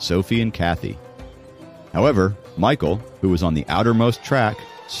especially Sophie and Kathy. However, Michael, who was on the outermost track,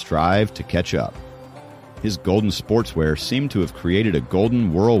 strived to catch up. His golden sportswear seemed to have created a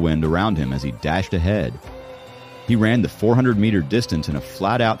golden whirlwind around him as he dashed ahead. He ran the 400-meter distance in a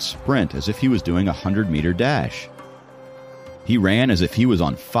flat-out sprint as if he was doing a 100-meter dash. He ran as if he was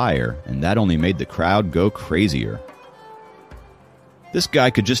on fire, and that only made the crowd go crazier. This guy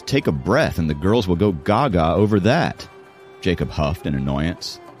could just take a breath and the girls will go gaga over that, Jacob huffed in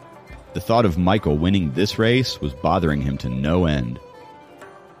annoyance. The thought of Michael winning this race was bothering him to no end.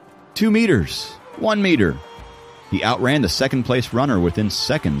 2 meters, 1 meter. He outran the second-place runner within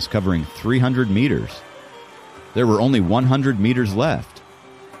seconds, covering 300 meters. There were only 100 meters left.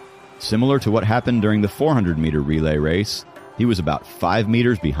 Similar to what happened during the 400-meter relay race, he was about 5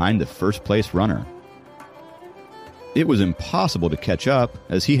 meters behind the first-place runner. It was impossible to catch up,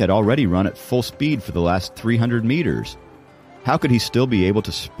 as he had already run at full speed for the last 300 meters. How could he still be able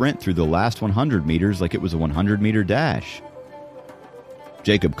to sprint through the last 100 meters like it was a 100-meter dash?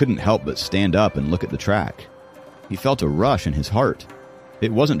 Jacob couldn't help but stand up and look at the track. He felt a rush in his heart.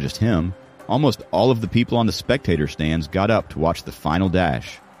 It wasn't just him. Almost all of the people on the spectator stands got up to watch the final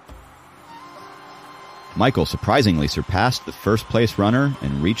dash. Michael surprisingly surpassed the first-place runner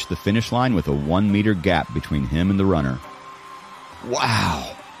and reached the finish line with a 1-meter gap between him and the runner.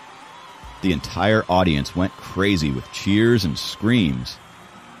 Wow! The entire audience went crazy with cheers and screams.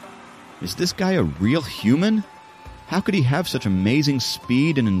 Is this guy a real human? How could he have such amazing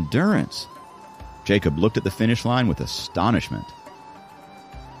speed and endurance? Jacob looked at the finish line with astonishment.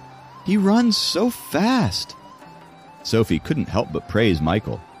 He runs so fast. Sophie couldn't help but praise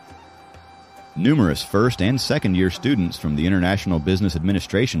Michael. Numerous first- and second-year students from the International Business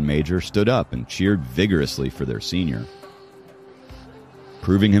Administration major stood up and cheered vigorously for their senior.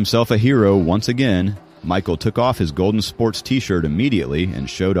 Proving himself a hero once again, Michael took off his Golden Sports t-shirt immediately and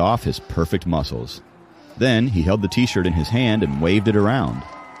showed off his perfect muscles. Then he held the t-shirt in his hand and waved it around.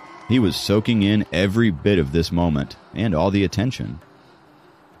 He was soaking in every bit of this moment and all the attention.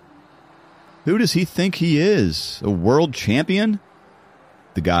 Who does he think he is? A world champion?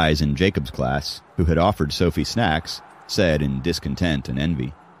 The guys in Jacob's class, who had offered Sophie snacks, said in discontent and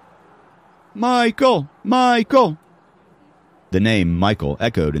envy. Michael! Michael! The name Michael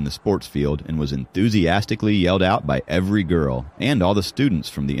echoed in the sports field and was enthusiastically yelled out by every girl and all the students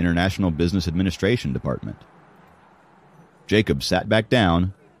from the International Business Administration Department. Jacob sat back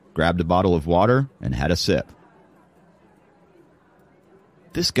down, grabbed a bottle of water, and had a sip.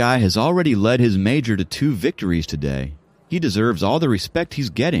 This guy has already led his major to 2 victories today. He deserves all the respect he's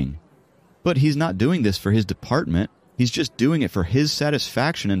getting. But he's not doing this for his department. He's just doing it for his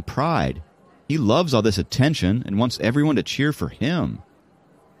satisfaction and pride. He loves all this attention and wants everyone to cheer for him.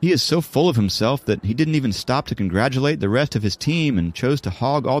 He is so full of himself that he didn't even stop to congratulate the rest of his team and chose to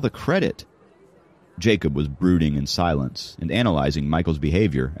hog all the credit. Jacob was brooding in silence and analyzing Michael's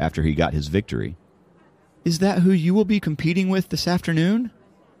behavior after he got his victory. Is that who you will be competing with this afternoon?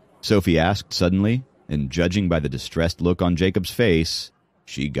 Sophie asked suddenly, and judging by the distressed look on Jacob's face,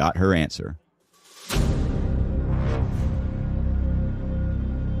 she got her answer.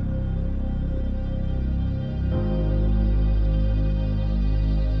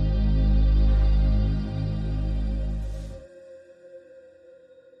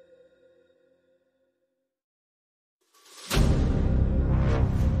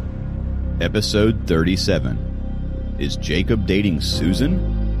 Episode 37. Is Jacob dating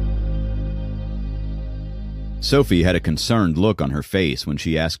Susan? Sophie had a concerned look on her face when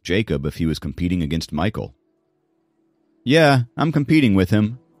she asked Jacob if he was competing against Michael. "Yeah, I'm competing with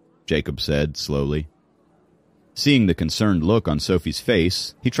him," Jacob said slowly. Seeing the concerned look on Sophie's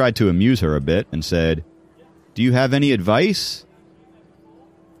face, he tried to amuse her a bit and said, "Do you have any advice?"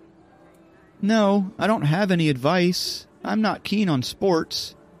 "No, I don't have any advice. I'm not keen on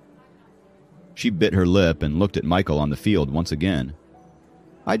sports." She bit her lip and looked at Michael on the field once again.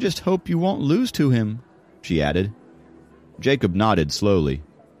 "I just hope you won't lose to him," she added. Jacob nodded slowly.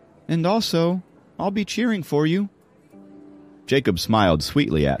 "And also, I'll be cheering for you." Jacob smiled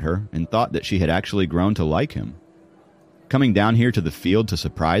sweetly at her and thought that she had actually grown to like him. Coming down here to the field to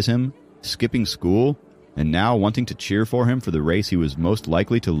surprise him, skipping school, and now wanting to cheer for him for the race he was most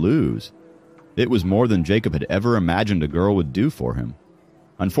likely to lose. It was more than Jacob had ever imagined a girl would do for him.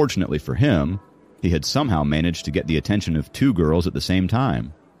 Unfortunately for him, he had somehow managed to get the attention of two girls at the same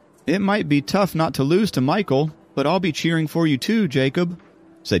time. "It might be tough not to lose to Michael, but I'll be cheering for you too, Jacob,"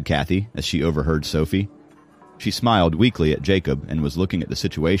 said Kathy as she overheard Sophie. She smiled weakly at Jacob and was looking at the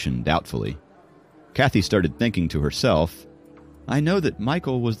situation doubtfully. Kathy started thinking to herself, "I know that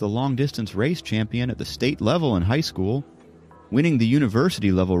Michael was the long-distance race champion at the state level in high school. Winning the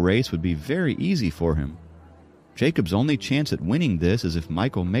university-level race would be very easy for him. Jacob's only chance at winning this is if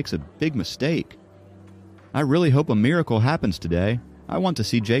Michael makes a big mistake. I really hope a miracle happens today. I want to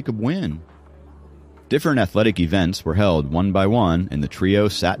see Jacob win." Different athletic events were held one by one, and the trio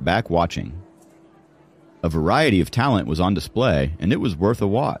sat back watching. A variety of talent was on display, and it was worth a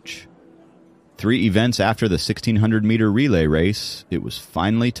watch. 3 events after the 1,600-meter relay race, it was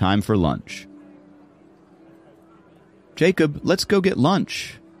finally time for lunch. "Jacob, let's go get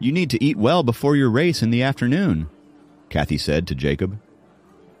lunch. You need to eat well before your race in the afternoon," Kathy said to Jacob.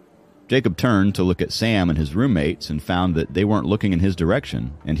 Jacob turned to look at Sam and his roommates and found that they weren't looking in his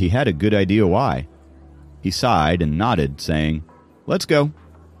direction, and he had a good idea why. He sighed and nodded, saying, "Let's go."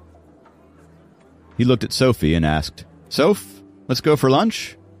 He looked at Sophie and asked, "Soph, let's go for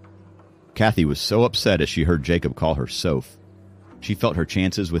lunch?" Kathy was so upset as she heard Jacob call her Soph. She felt her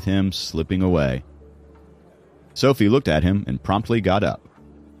chances with him slipping away. Sophie looked at him and promptly got up.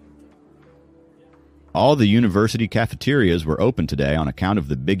 All the university cafeterias were open today on account of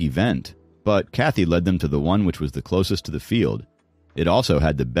the big event, but Kathy led them to the one which was the closest to the field. It also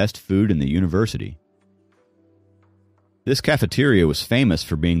had the best food in the university. This cafeteria was famous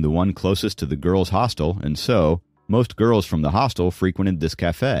for being the one closest to the girls' hostel, and so most girls from the hostel frequented this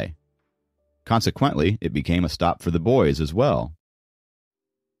cafe. Consequently, it became a stop for the boys as well.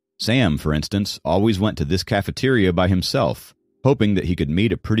 Sam, for instance, always went to this cafeteria by himself, hoping that he could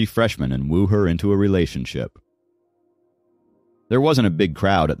meet a pretty freshman and woo her into a relationship. There wasn't a big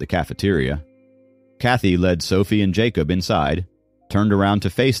crowd at the cafeteria. Kathy led Sophie and Jacob inside, turned around to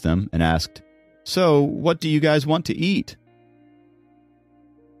face them, and asked, "So, what do you guys want to eat?"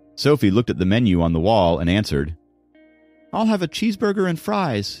 Sophie looked at the menu on the wall and answered, "I'll have a cheeseburger and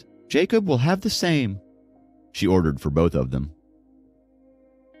fries. Jacob will have the same." She ordered for both of them.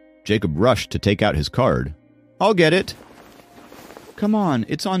 Jacob rushed to take out his card. "I'll get it." "Come on,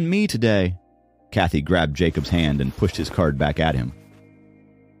 it's on me today." Kathy grabbed Jacob's hand and pushed his card back at him.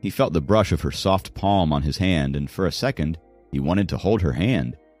 He felt the brush of her soft palm on his hand, and for a second, he wanted to hold her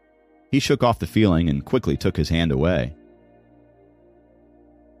hand. He shook off the feeling and quickly took his hand away.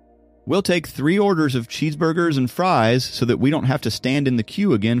 "We'll take 3 orders of cheeseburgers and fries so that we don't have to stand in the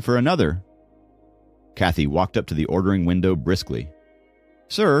queue again for another." Kathy walked up to the ordering window briskly.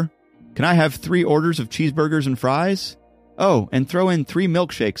 "Sir, can I have 3 orders of cheeseburgers and fries? Oh, and throw in 3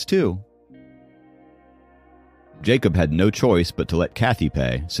 milkshakes, too." Jacob had no choice but to let Kathy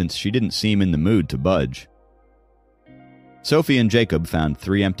pay, since she didn't seem in the mood to budge. Sophie and Jacob found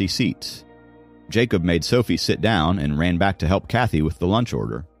 3 empty seats. Jacob made Sophie sit down and ran back to help Kathy with the lunch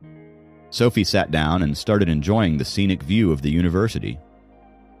order. Sophie sat down and started enjoying the scenic view of the university.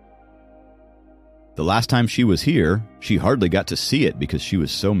 The last time she was here, she hardly got to see it because she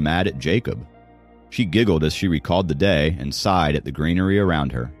was so mad at Jacob. She giggled as she recalled the day and sighed at the greenery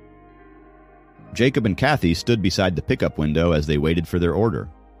around her. Jacob and Kathy stood beside the pickup window as they waited for their order.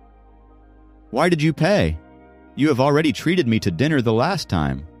 "Why did you pay? You have already treated me to dinner the last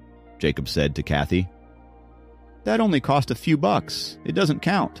time," Jacob said to Kathy. "That only cost a few bucks. It doesn't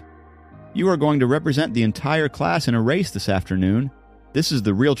count. You are going to represent the entire class in a race this afternoon. This is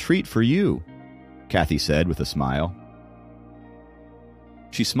the real treat for you," Kathy said with a smile.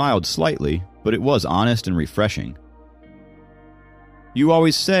 She smiled slightly, but it was honest and refreshing. "You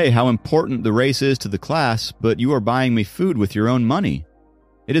always say how important the race is to the class, but you are buying me food with your own money.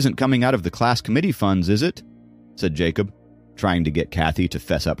 It isn't coming out of the class committee funds, is it?" said Jacob, trying to get Kathy to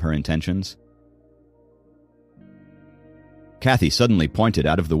fess up her intentions. Kathy suddenly pointed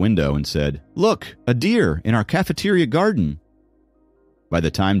out of the window and said, "Look, a deer in our cafeteria garden." By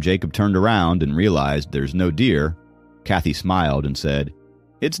the time Jacob turned around and realized there's no deer, Kathy smiled and said,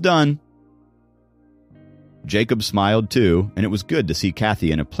 "It's done." Jacob smiled too, and it was good to see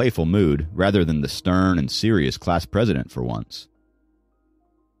Kathy in a playful mood rather than the stern and serious class president for once.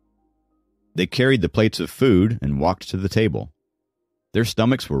 They carried the plates of food and walked to the table. Their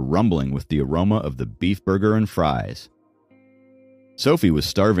stomachs were rumbling with the aroma of the beef burger and fries. Sophie was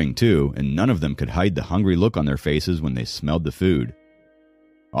starving too, and none of them could hide the hungry look on their faces when they smelled the food.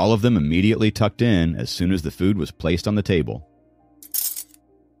 All of them immediately tucked in as soon as the food was placed on the table.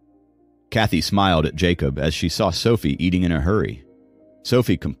 Kathy smiled at Jacob as she saw Sophie eating in a hurry.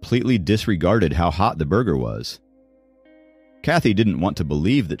 Sophie completely disregarded how hot the burger was. Kathy didn't want to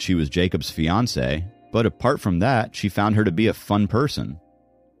believe that she was Jacob's fiancée, but apart from that, she found her to be a fun person.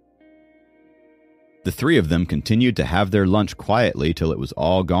 The three of them continued to have their lunch quietly till it was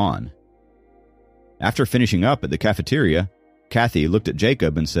all gone. After finishing up at the cafeteria, Kathy looked at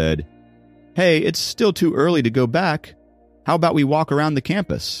Jacob and said, "Hey, it's still too early to go back. How about we walk around the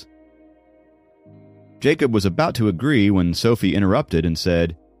campus?" Jacob was about to agree when Sophie interrupted and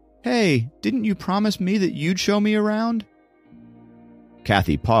said, "Hey, didn't you promise me that you'd show me around?"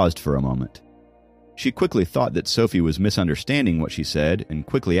 Kathy paused for a moment. She quickly thought that Sophie was misunderstanding what she said and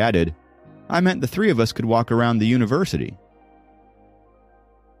quickly added, "I meant the three of us could walk around the university."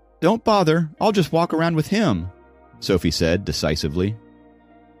 "Don't bother, I'll just walk around with him," Sophie said decisively.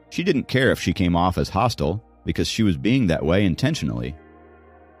 She didn't care if she came off as hostile, because she was being that way intentionally.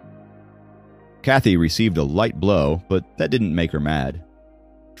 Kathy received a light blow, but that didn't make her mad.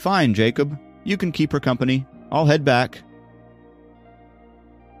 "Fine, Jacob. You can keep her company. I'll head back."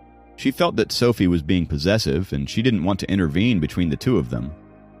 She felt that Sophie was being possessive, and she didn't want to intervene between the two of them.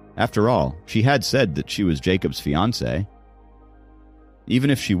 After all, she had said that she was Jacob's fiancée. Even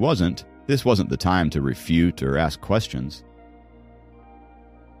if she wasn't, this wasn't the time to refute or ask questions.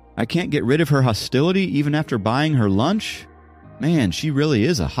 "I can't get rid of her hostility even after buying her lunch? Man, she really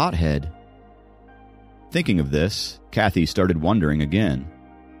is a hothead." Thinking of this, Kathy started wondering again.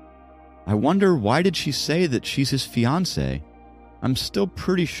 I wonder, why did she say that she's his fiancée? I'm still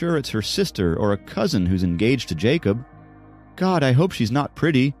pretty sure it's her sister or a cousin who's engaged to Jacob. God, I hope she's not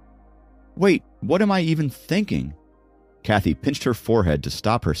pretty. Wait, what am I even thinking? Kathy pinched her forehead to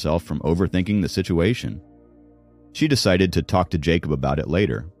stop herself from overthinking the situation. She decided to talk to Jacob about it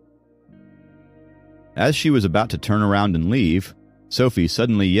later. As she was about to turn around and leave, Sophie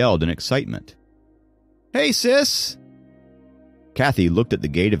suddenly yelled in excitement, "Hey, sis!" Kathy looked at the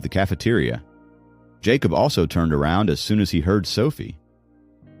gate of the cafeteria. Jacob also turned around as soon as he heard Sophie.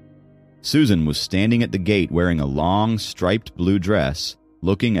 Susan was standing at the gate wearing a long, striped blue dress,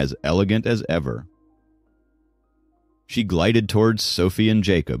 looking as elegant as ever. She glided towards Sophie and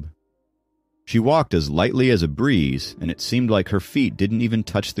Jacob. She walked as lightly as a breeze, and it seemed like her feet didn't even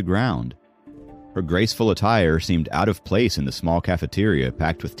touch the ground. Her graceful attire seemed out of place in the small cafeteria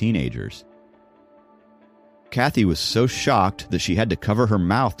packed with teenagers. Kathy was so shocked that she had to cover her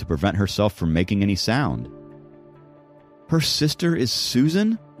mouth to prevent herself from making any sound. Her sister is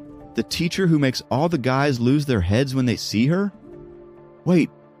Susan? The teacher who makes all the guys lose their heads when they see her? Wait,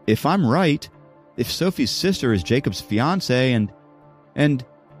 if I'm right, if Sophie's sister is Jacob's fiancée and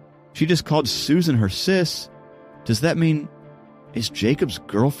she just called Susan her sis, does that mean, is Jacob's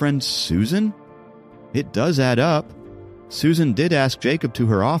girlfriend Susan? It does add up. Susan did ask Jacob to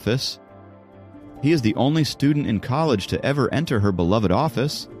her office. He is the only student in college to ever enter her beloved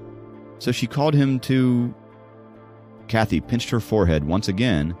office, so she called him to... Kathy pinched her forehead once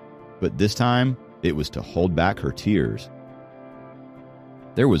again, but this time it was to hold back her tears.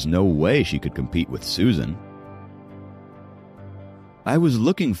 There was no way she could compete with Susan. I was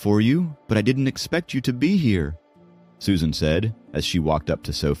looking for you, but I didn't expect you to be here, Susan said as she walked up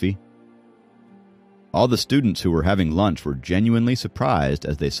to Sophie. All the students who were having lunch were genuinely surprised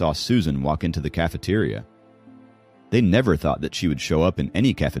as they saw Susan walk into the cafeteria. They never thought that she would show up in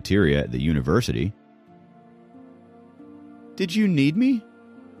any cafeteria at the university. Did you need me?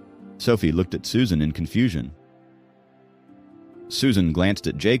 Sophie looked at Susan in confusion. Susan glanced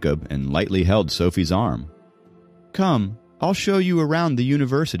at Jacob and lightly held Sophie's arm. Come, I'll show you around the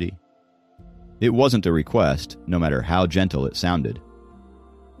university. It wasn't a request, no matter how gentle it sounded.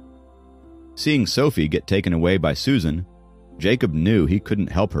 Seeing Sophie get taken away by Susan, Jacob knew he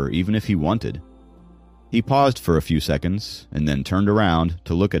couldn't help her even if he wanted. He paused for a few seconds and then turned around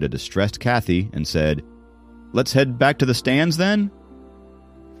to look at a distressed Kathy and said, Let's head back to the stands then?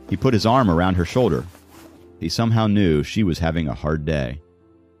 He put his arm around her shoulder. He somehow knew she was having a hard day.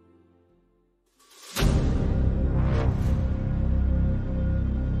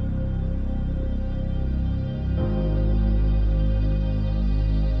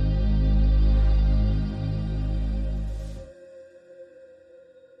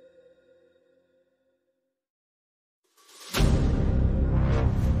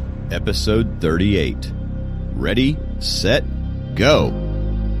 Episode 38. Ready, set, go!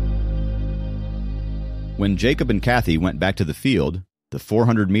 When Jacob and Kathy went back to the field, the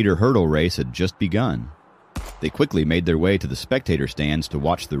 400-meter hurdle race had just begun. They quickly made their way to the spectator stands to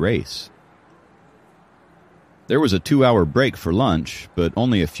watch the race. There was a 2-hour break for lunch, but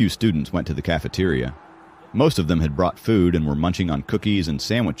only a few students went to the cafeteria. Most of them had brought food and were munching on cookies and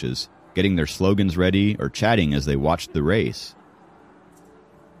sandwiches, getting their slogans ready or chatting as they watched the race.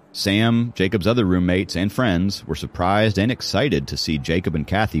 Sam, Jacob's other roommates and friends, were surprised and excited to see Jacob and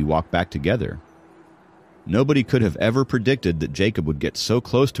Kathy walk back together. Nobody could have ever predicted that Jacob would get so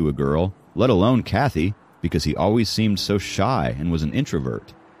close to a girl, let alone Kathy, because he always seemed so shy and was an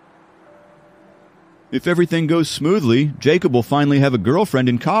introvert. "If everything goes smoothly, Jacob will finally have a girlfriend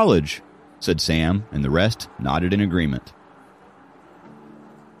in college," said Sam, and the rest nodded in agreement.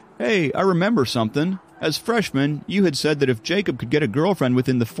 "Hey, I remember something. As freshmen, you had said that if Jacob could get a girlfriend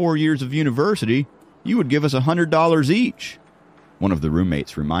within the 4 years of university, you would give us $100 each," one of the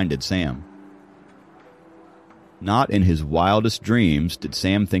roommates reminded Sam. Not in his wildest dreams did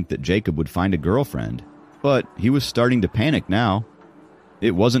Sam think that Jacob would find a girlfriend, but he was starting to panic now.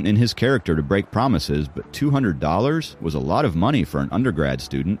 It wasn't in his character to break promises, but $200 was a lot of money for an undergrad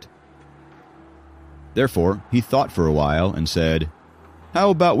student. Therefore, he thought for a while and said,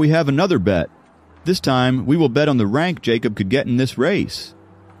 "How about we have another bet? This time, we will bet on the rank Jacob could get in this race."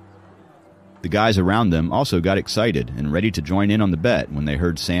 The guys around them also got excited and ready to join in on the bet when they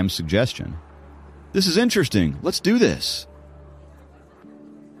heard Sam's suggestion. "This is interesting. Let's do this."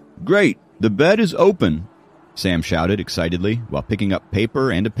 "Great. The bet is open," Sam shouted excitedly while picking up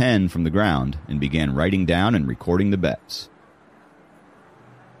paper and a pen from the ground and began writing down and recording the bets.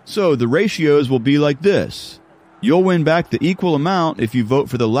 "So the ratios will be like this. You'll win back the equal amount if you vote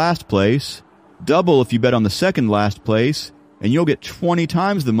for the last place, double if you bet on the second last place, and you'll get 20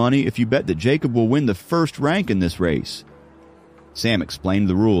 times the money if you bet that Jacob will win the first rank in this race." Sam explained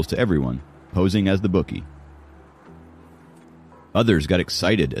the rules to everyone, posing as the bookie. Others got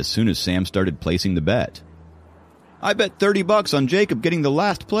excited as soon as Sam started placing the bet. "I bet $30 on Jacob getting the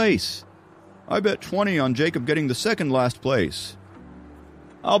last place. I bet 20 on Jacob getting the second last place.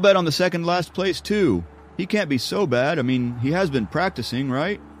 I'll bet on the second last place too. He can't be so bad. I mean, he has been practicing,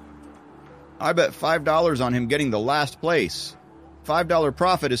 right? I bet $5 on him getting the last place. $5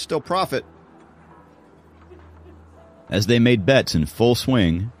 profit is still profit." As they made bets in full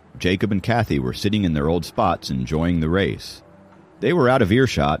swing, Jacob and Kathy were sitting in their old spots enjoying the race. They were out of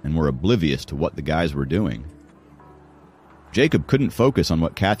earshot and were oblivious to what the guys were doing. Jacob couldn't focus on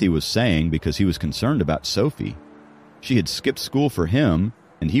what Kathy was saying because he was concerned about Sophie. She had skipped school for him,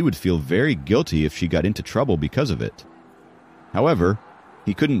 and he would feel very guilty if she got into trouble because of it. However,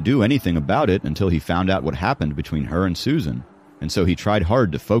 he couldn't do anything about it until he found out what happened between her and Susan, and so he tried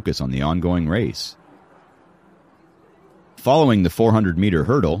hard to focus on the ongoing race. Following the 400-meter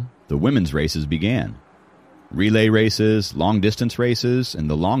hurdle, the women's races began. Relay races, long-distance races, and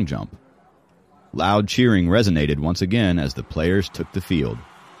the long jump. Loud cheering resonated once again as the players took the field.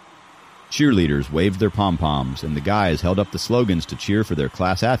 Cheerleaders waved their pom-poms, and the guys held up the slogans to cheer for their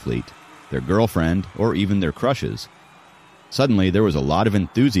class athlete, their girlfriend, or even their crushes. Suddenly, there was a lot of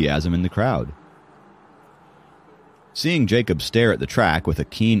enthusiasm in the crowd. Seeing Jacob stare at the track with a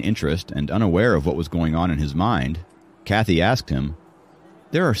keen interest and unaware of what was going on in his mind, Kathy asked him,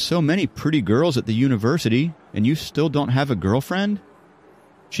 "There are so many pretty girls at the university, and you still don't have a girlfriend?"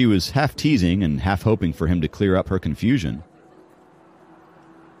 She was half teasing and half hoping for him to clear up her confusion.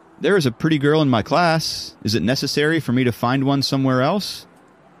 "There is a pretty girl in my class. Is it necessary for me to find one somewhere else?"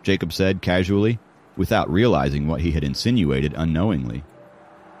 Jacob said casually, without realizing what he had insinuated unknowingly.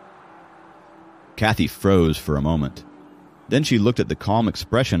 Kathy froze for a moment. Then she looked at the calm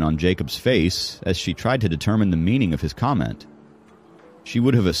expression on Jacob's face as she tried to determine the meaning of his comment. She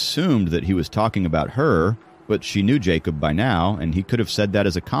would have assumed that he was talking about her, but she knew Jacob by now, and he could have said that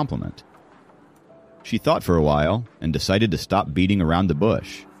as a compliment. She thought for a while and decided to stop beating around the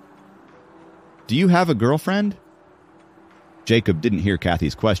bush. "Do you have a girlfriend?" Jacob didn't hear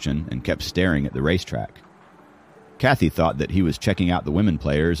Kathy's question and kept staring at the racetrack. Kathy thought that he was checking out the women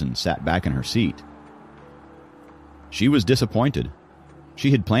players and sat back in her seat. She was disappointed.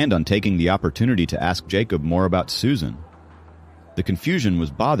 She had planned on taking the opportunity to ask Jacob more about Susan. The confusion was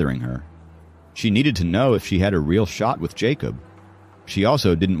bothering her. She needed to know if she had a real shot with Jacob. She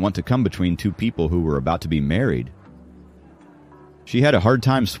also didn't want to come between two people who were about to be married. She had a hard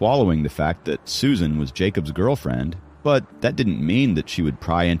time swallowing the fact that Susan was Jacob's girlfriend, but that didn't mean that she would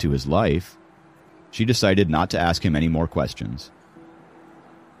pry into his life. She decided not to ask him any more questions.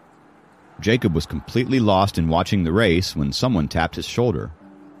 Jacob was completely lost in watching the race when someone tapped his shoulder.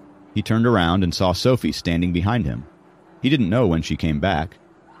 He turned around and saw Sophie standing behind him. He didn't know when she came back.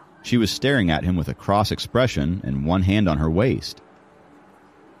 She was staring at him with a cross expression and one hand on her waist.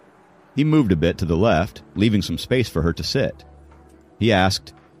 He moved a bit to the left, leaving some space for her to sit. He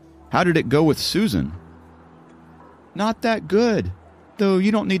asked, "How did it go with Susan?" "Not that good, though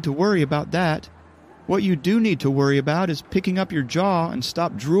you don't need to worry about that. What you do need to worry about is picking up your jaw and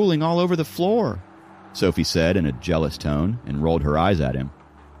stop drooling all over the floor," Sophie said in a jealous tone and rolled her eyes at him.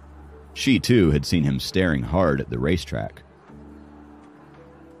 She, too, had seen him staring hard at the racetrack.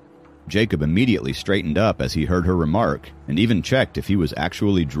 Jacob immediately straightened up as he heard her remark and even checked if he was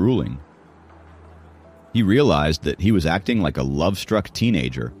actually drooling. He realized that he was acting like a love-struck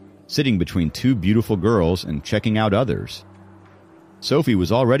teenager, sitting between two beautiful girls and checking out others. Sophie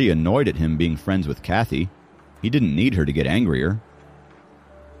was already annoyed at him being friends with Kathy. He didn't need her to get angrier.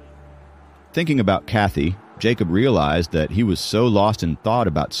 Thinking about Kathy, Jacob realized that he was so lost in thought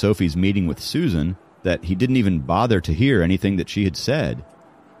about Sophie's meeting with Susan that he didn't even bother to hear anything that she had said.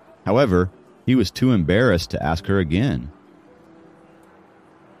 However, he was too embarrassed to ask her again.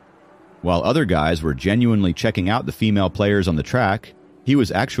 While other guys were genuinely checking out the female players on the track, he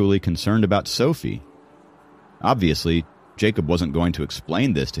was actually concerned about Sophie. Obviously, Jacob wasn't going to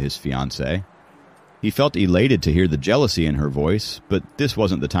explain this to his fiancée. He felt elated to hear the jealousy in her voice, but this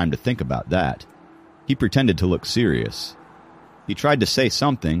wasn't the time to think about that. He pretended to look serious. He tried to say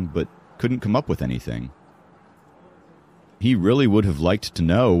something, but couldn't come up with anything. He really would have liked to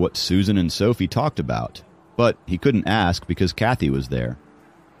know what Susan and Sophie talked about, but he couldn't ask because Kathy was there.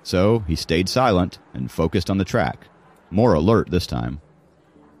 So he stayed silent and focused on the track, more alert this time.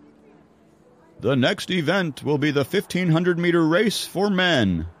 "The next event will be the 1,500-meter race for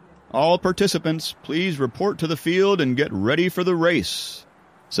men. All participants, please report to the field and get ready for the race,"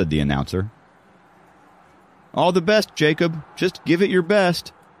 said the announcer. "All the best, Jacob. Just give it your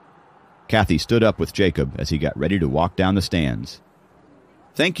best." Kathy stood up with Jacob as he got ready to walk down the stands.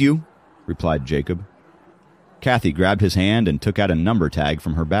 "Thank you," replied Jacob. Kathy grabbed his hand and took out a number tag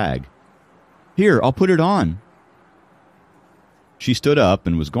from her bag. "Here, I'll put it on." She stood up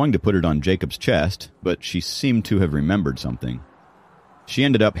and was going to put it on Jacob's chest, but she seemed to have remembered something. She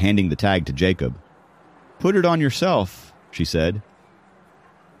ended up handing the tag to Jacob. "Put it on yourself," she said.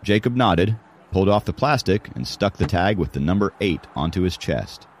 Jacob nodded, pulled off the plastic, and stuck the tag with the number 8 onto his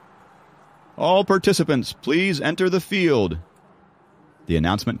chest. "All participants, please enter the field." The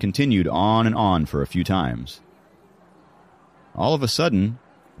announcement continued on and on for a few times. All of a sudden,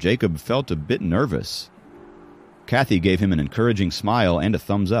 Jacob felt a bit nervous. Kathy gave him an encouraging smile and a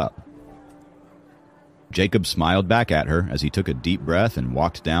thumbs up. Jacob smiled back at her as he took a deep breath and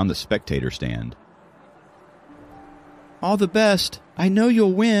walked down the spectator stand. "All the best. I know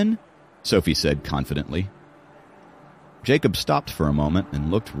you'll win," Sophie said confidently. Jacob stopped for a moment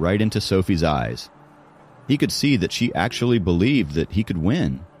and looked right into Sophie's eyes. He could see that she actually believed that he could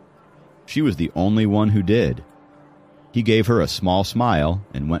win. She was the only one who did. He gave her a small smile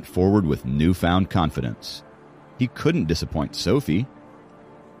and went forward with newfound confidence. He couldn't disappoint Sophie.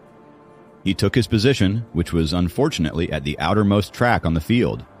 He took his position, which was unfortunately at the outermost track on the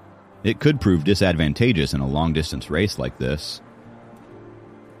field. It could prove disadvantageous in a long-distance race like this.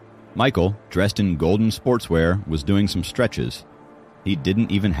 Michael, dressed in golden sportswear, was doing some stretches. He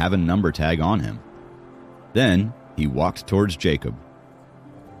didn't even have a number tag on him. Then he walked towards Jacob.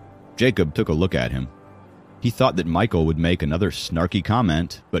 Jacob took a look at him. He thought that Michael would make another snarky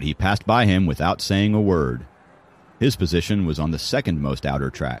comment, but he passed by him without saying a word. His position was on the second-most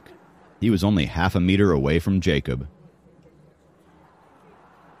outer track. He was only half a meter away from Jacob.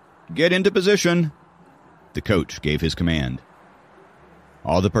 "Get into position," the coach gave his command.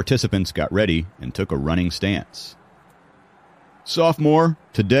 All the participants got ready and took a running stance. "Sophomore,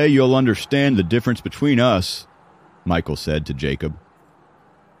 today you'll understand the difference between us," Michael said to Jacob.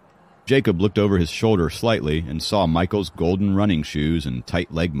 Jacob looked over his shoulder slightly and saw Michael's golden running shoes and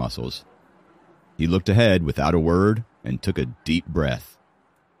tight leg muscles. He looked ahead without a word and took a deep breath.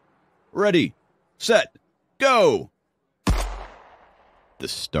 "Ready, set, go!" The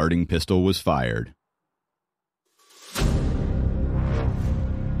starting pistol was fired.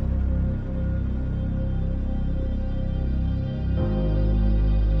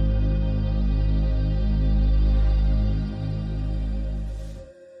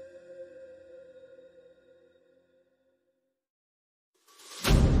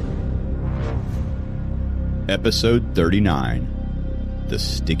 Episode 39. The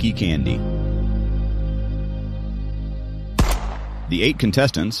Sticky Candy. The 8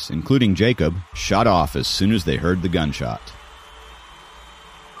 contestants, including Jacob, shot off as soon as they heard the gunshot.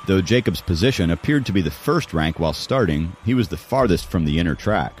 Though Jacob's position appeared to be the first rank while starting, he was the farthest from the inner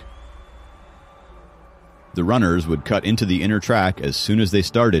track. The runners would cut into the inner track as soon as they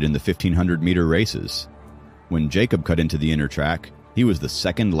started in the 1,500-meter races. When Jacob cut into the inner track, he was the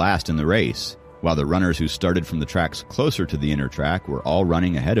second last in the race, while the runners who started from the tracks closer to the inner track were all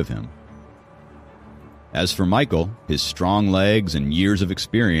running ahead of him. As for Michael, his strong legs and years of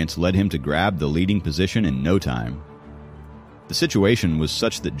experience led him to grab the leading position in no time. The situation was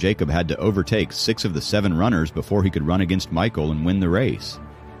such that Jacob had to overtake 6 of the 7 runners before he could run against Michael and win the race.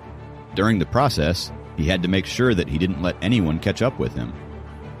 During the process, he had to make sure that he didn't let anyone catch up with him.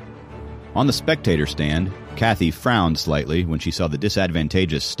 On the spectator stand, Kathy frowned slightly when she saw the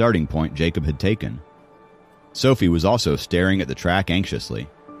disadvantageous starting point Jacob had taken. Sophie was also staring at the track anxiously.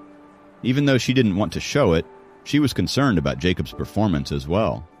 Even though she didn't want to show it, she was concerned about Jacob's performance as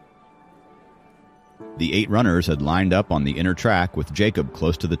well. The 8 runners had lined up on the inner track with Jacob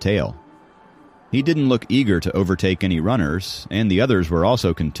close to the tail. He didn't look eager to overtake any runners, and the others were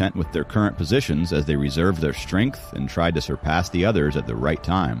also content with their current positions as they reserved their strength and tried to surpass the others at the right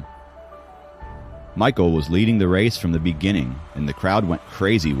time. Michael was leading the race from the beginning, and the crowd went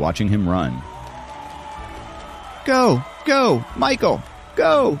crazy watching him run. Go! Go! Michael!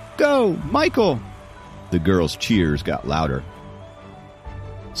 Go! Go! Michael! The girls' cheers got louder.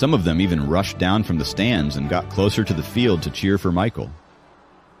 Some of them even rushed down from the stands and got closer to the field to cheer for Michael.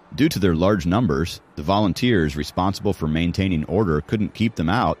 Due to their large numbers, the volunteers responsible for maintaining order couldn't keep them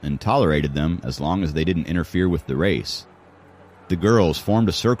out and tolerated them as long as they didn't interfere with the race. The girls formed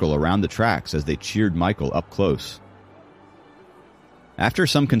a circle around the tracks as they cheered Michael up close. After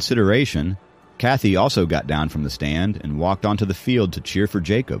some consideration, Kathy also got down from the stand and walked onto the field to cheer for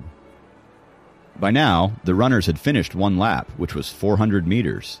Jacob. By now, the runners had finished one lap, which was 400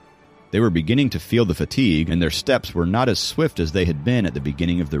 meters. They were beginning to feel the fatigue, and their steps were not as swift as they had been at the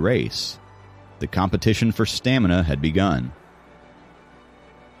beginning of the race. The competition for stamina had begun.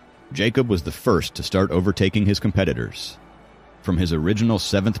 Jacob was the first to start overtaking his competitors. From his original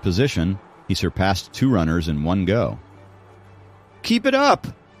 7th position, he surpassed 2 runners in one go. Keep it up!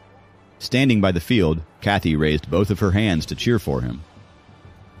 Standing by the field, Kathy raised both of her hands to cheer for him.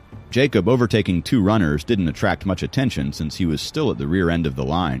 Jacob overtaking 2 runners didn't attract much attention since he was still at the rear end of the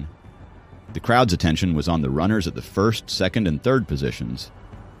line. The crowd's attention was on the runners at the 1st, 2nd, and 3rd positions.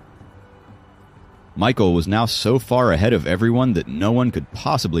 Michael was now so far ahead of everyone that no one could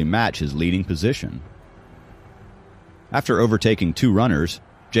possibly match his leading position. After overtaking 2 runners,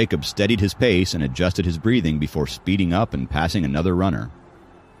 Jacob steadied his pace and adjusted his breathing before speeding up and passing another runner.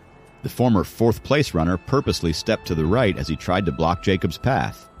 The former 4th-place runner purposely stepped to the right as he tried to block Jacob's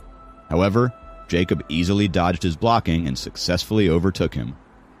path. However, Jacob easily dodged his blocking and successfully overtook him.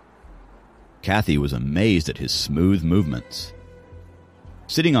 Kathy was amazed at his smooth movements.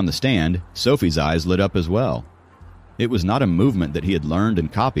 Sitting on the stand, Sophie's eyes lit up as well. It was not a movement that he had learned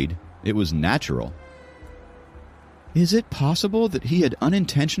and copied. It was natural. Is it possible that he had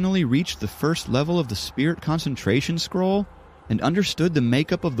unintentionally reached the first level of the spirit concentration scroll and understood the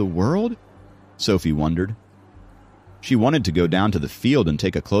makeup of the world? Sophie wondered. She wanted to go down to the field and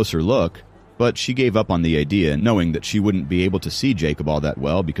take a closer look, but she gave up on the idea, knowing that she wouldn't be able to see Jacob all that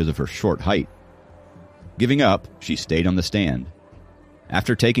well because of her short height. Giving up, she stayed on the stand.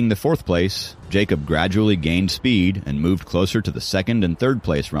 After taking the 4th place, Jacob gradually gained speed and moved closer to the 2nd and 3rd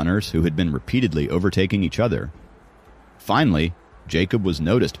place runners who had been repeatedly overtaking each other. Finally, Jacob was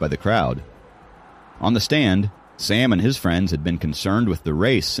noticed by the crowd. On the stand, Sam and his friends had been concerned with the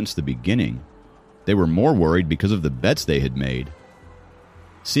race since the beginning. They were more worried because of the bets they had made.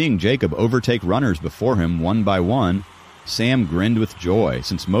 Seeing Jacob overtake runners before him one by one, Sam grinned with joy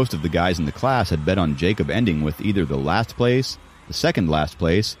since most of the guys in the class had bet on Jacob ending with either the last place, the 2nd last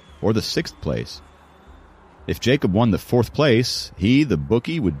place, or the 6th place. If Jacob won the 4th place, he, the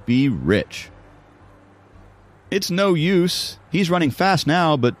bookie, would be rich. It's no use. He's running fast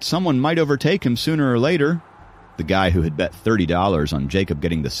now, but someone might overtake him sooner or later, the guy who had bet $30 on Jacob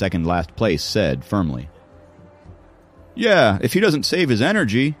getting the 2nd last place said firmly. Yeah, if he doesn't save his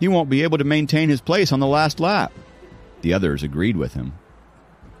energy, he won't be able to maintain his place on the last lap. The others agreed with him.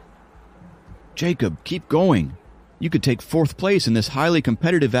 Jacob, keep going. You could take 4th place in this highly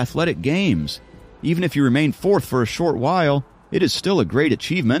competitive athletic games. Even if you remain 4th for a short while, it is still a great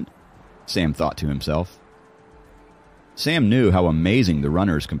achievement, Sam thought to himself. Sam knew how amazing the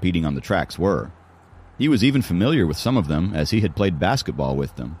runners competing on the tracks were. He was even familiar with some of them as he had played basketball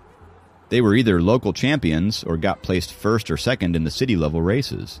with them. They were either local champions or got placed 1st or 2nd in the city-level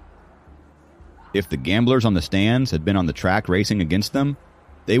races. If the gamblers on the stands had been on the track racing against them,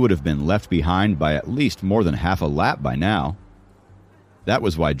 they would have been left behind by at least more than half a lap by now. That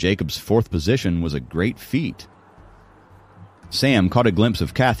was why Jacob's 4th position was a great feat. Sam caught a glimpse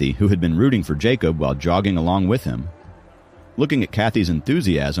of Kathy, who had been rooting for Jacob while jogging along with him. Looking at Kathy's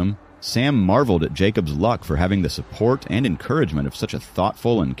enthusiasm, Sam marveled at Jacob's luck for having the support and encouragement of such a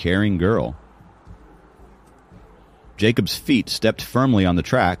thoughtful and caring girl. Jacob's feet stepped firmly on the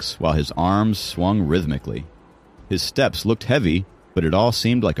tracks while his arms swung rhythmically. His steps looked heavy, but it all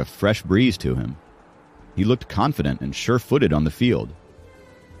seemed like a fresh breeze to him. He looked confident and sure-footed on the field.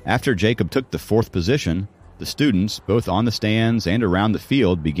 After Jacob took the 4th position, the students, both on the stands and around the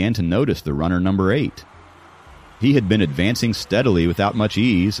field, began to notice the runner number 8. He had been advancing steadily without much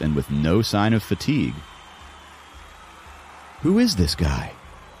ease and with no sign of fatigue. Who is this guy?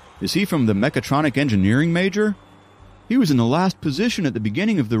 Is he from the mechatronic engineering major? He was in the last position at the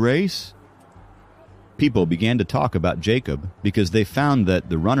beginning of the race. People began to talk about Jacob because they found that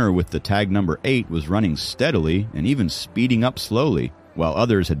the runner with the tag number 8 was running steadily and even speeding up slowly, while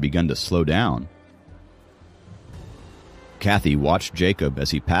others had begun to slow down. Kathy watched Jacob as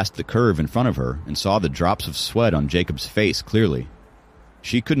he passed the curve in front of her and saw the drops of sweat on Jacob's face clearly.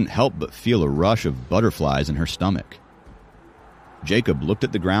 She couldn't help but feel a rush of butterflies in her stomach. Jacob looked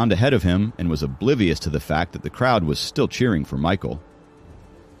at the ground ahead of him and was oblivious to the fact that the crowd was still cheering for Michael.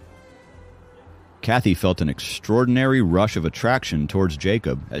 Kathy felt an extraordinary rush of attraction towards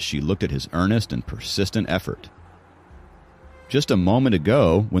Jacob as she looked at his earnest and persistent effort. Just a moment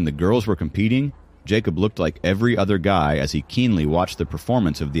ago, when the girls were competing, Jacob looked like every other guy as he keenly watched the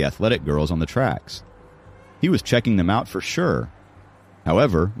performance of the athletic girls on the tracks. He was checking them out for sure.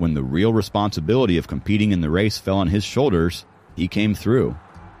 However, when the real responsibility of competing in the race fell on his shoulders, he came through.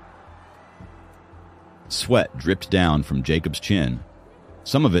 Sweat dripped down from Jacob's chin.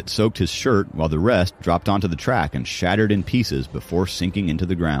 Some of it soaked his shirt while the rest dropped onto the track and shattered in pieces before sinking into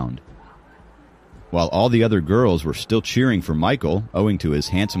the ground. While all the other girls were still cheering for Michael, owing to his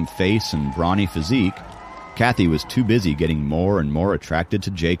handsome face and brawny physique, Kathy was too busy getting more and more attracted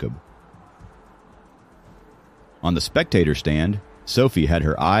to Jacob. On the spectator stand, Sophie had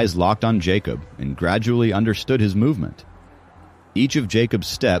her eyes locked on Jacob and gradually understood his movement. Each of Jacob's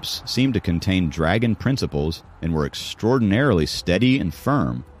steps seemed to contain dragon principles and were extraordinarily steady and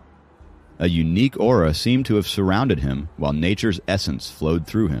firm. A unique aura seemed to have surrounded him while nature's essence flowed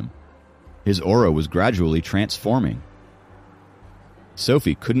through him. His aura was gradually transforming.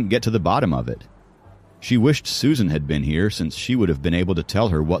 Sophie couldn't get to the bottom of it. She wished Susan had been here since she would have been able to tell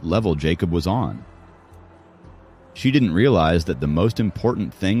her what level Jacob was on. She didn't realize that the most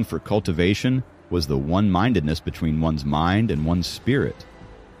important thing for cultivation was the one-mindedness between one's mind and one's spirit.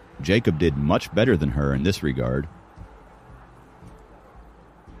 Jacob did much better than her in this regard.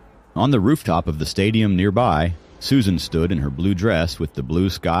 On the rooftop of the stadium nearby, Susan stood in her blue dress with the blue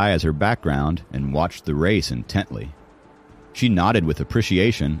sky as her background and watched the race intently. She nodded with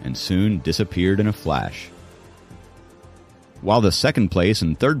appreciation and soon disappeared in a flash. While the 2nd place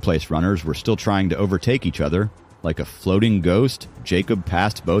and 3rd place runners were still trying to overtake each other, like a floating ghost, Jacob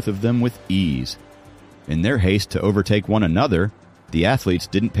passed both of them with ease. In their haste to overtake one another, the athletes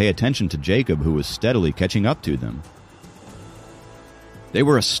didn't pay attention to Jacob, who was steadily catching up to them. They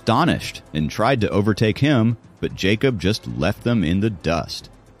were astonished and tried to overtake him, but Jacob just left them in the dust.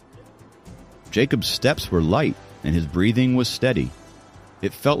 Jacob's steps were light, and his breathing was steady.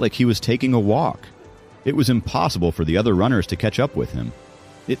 It felt like he was taking a walk. It was impossible for the other runners to catch up with him.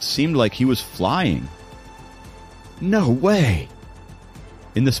 It seemed like he was flying. No way!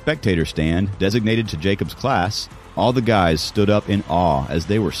 In the spectator stand, designated to Jacob's class, all the guys stood up in awe as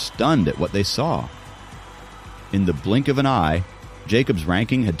they were stunned at what they saw. In the blink of an eye, Jacob's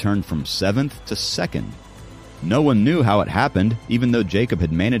ranking had turned from 7th to 2nd. No one knew how it happened, even though Jacob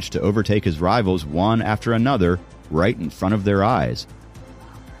had managed to overtake his rivals one after another right in front of their eyes.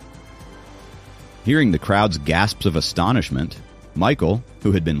 Hearing the crowd's gasps of astonishment, Michael,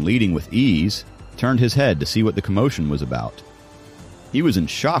 who had been leading with ease, turned his head to see what the commotion was about. He was in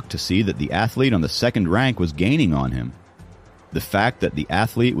shock to see that the athlete on the 2nd rank was gaining on him. The fact that the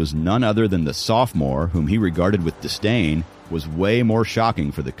athlete was none other than the sophomore whom he regarded with disdain was way more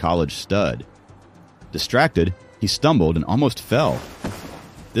shocking for the college stud. Distracted, he stumbled and almost fell.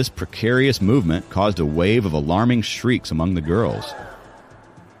 This precarious movement caused a wave of alarming shrieks among the girls.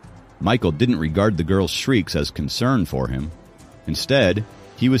 Michael didn't regard the girls' shrieks as concern for him. Instead,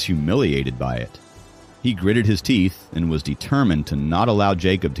 he was humiliated by it. He gritted his teeth and was determined to not allow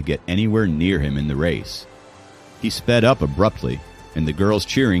Jacob to get anywhere near him in the race. He sped up abruptly, and the girls'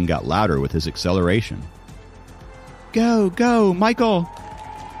 cheering got louder with his acceleration. Go, go, Michael!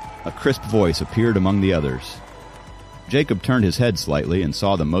 A crisp voice appeared among the others. Jacob turned his head slightly and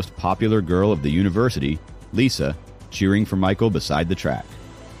saw the most popular girl of the university, Lisa, cheering for Michael beside the track.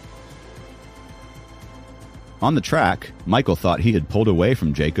 On the track, Michael thought he had pulled away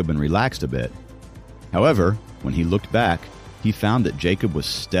from Jacob and relaxed a bit. However, when he looked back, he found that Jacob was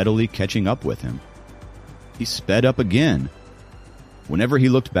steadily catching up with him. He sped up again. Whenever he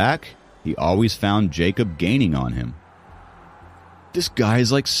looked back, he always found Jacob gaining on him. This guy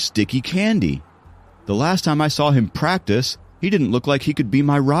is like sticky candy. The last time I saw him practice, he didn't look like he could be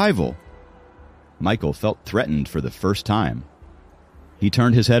my rival. Michael felt threatened for the first time. He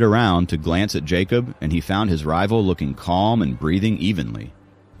turned his head around to glance at Jacob, and he found his rival looking calm and breathing evenly.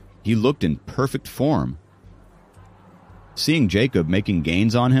 He looked in perfect form. Seeing Jacob making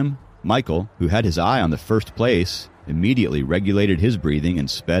gains on him, Michael, who had his eye on the first place, immediately regulated his breathing and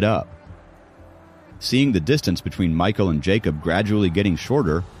sped up. Seeing the distance between Michael and Jacob gradually getting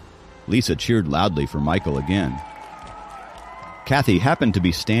shorter, Lisa cheered loudly for Michael again. Kathy happened to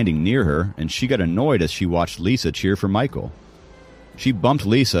be standing near her, and she got annoyed as she watched Lisa cheer for Michael. She bumped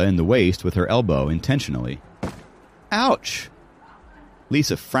Lisa in the waist with her elbow intentionally. Ouch!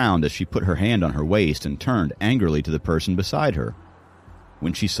 Lisa frowned as she put her hand on her waist and turned angrily to the person beside her.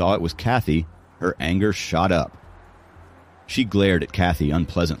 When she saw it was Kathy, her anger shot up. She glared at Kathy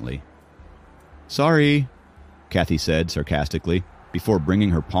unpleasantly. Sorry, Kathy said sarcastically, before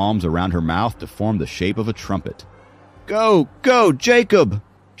bringing her palms around her mouth to form the shape of a trumpet. Go, go, Jacob!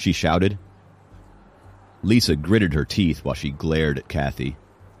 She shouted. Lisa gritted her teeth while she glared at Kathy.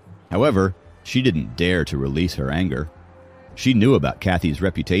 However, she didn't dare to release her anger. She knew about Kathy's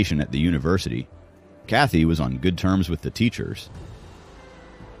reputation at the university. Kathy was on good terms with the teachers.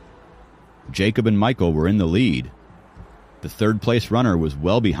 Jacob and Michael were in the lead. The third-place runner was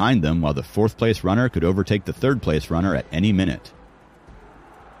well behind them, while the fourth-place runner could overtake the third-place runner at any minute.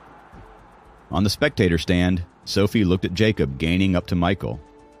 On the spectator stand, Sophie looked at Jacob gaining up to Michael.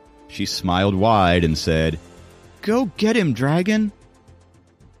 She smiled wide and said, "Go get him, dragon!"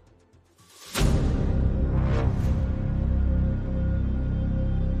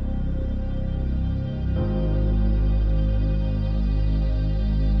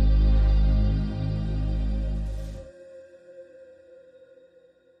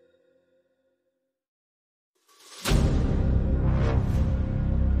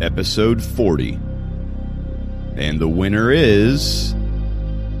 Episode 40. And the winner is...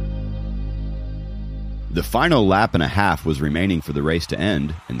 The final lap and a half was remaining for the race to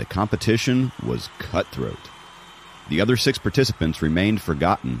end, and the competition was cutthroat. The other 6 participants remained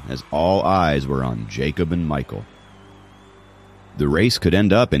forgotten as all eyes were on Jacob and Michael. The race could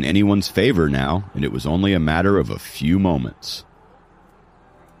end up in anyone's favor now, and it was only a matter of a few moments.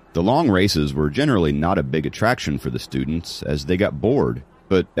 The long races were generally not a big attraction for the students as they got bored,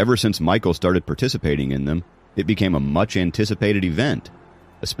 but ever since Michael started participating in them, it became a much-anticipated event,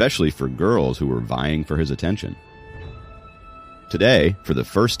 especially for girls who were vying for his attention. Today, for the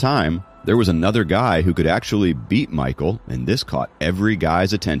first time, there was another guy who could actually beat Michael, and this caught every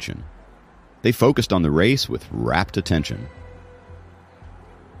guy's attention. They focused on the race with rapt attention.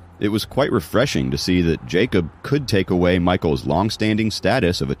 It was quite refreshing to see that Jacob could take away Michael's long-standing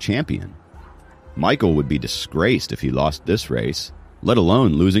status of a champion. Michael would be disgraced if he lost this race, let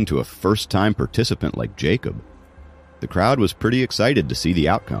alone losing to a first-time participant like Jacob. The crowd was pretty excited to see the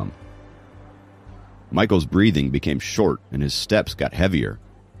outcome. Michael's breathing became short and his steps got heavier.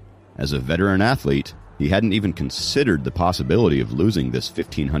 As a veteran athlete, he hadn't even considered the possibility of losing this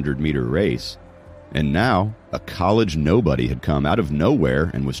 1,500-meter race. And now, a college nobody had come out of nowhere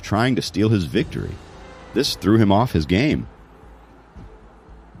and was trying to steal his victory. This threw him off his game.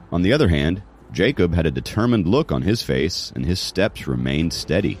 On the other hand, Jacob had a determined look on his face, and his steps remained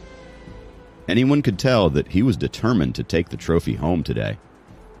steady. Anyone could tell that he was determined to take the trophy home today.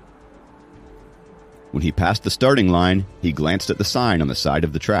 When he passed the starting line, he glanced at the sign on the side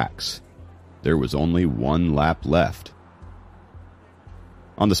of the tracks. There was only 1 lap left.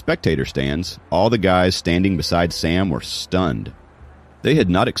 On the spectator stands, all the guys standing beside Sam were stunned. They had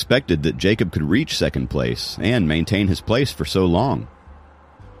not expected that Jacob could reach second place and maintain his place for so long.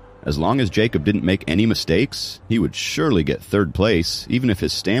 As long as Jacob didn't make any mistakes, he would surely get third place, even if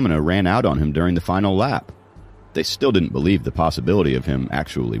his stamina ran out on him during the final lap. They still didn't believe the possibility of him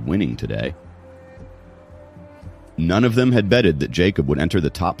actually winning today. None of them had betted that Jacob would enter the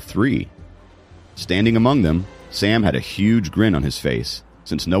top 3. Standing among them, Sam had a huge grin on his face.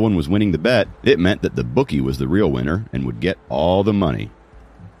 Since no one was winning the bet, it meant that the bookie was the real winner and would get all the money.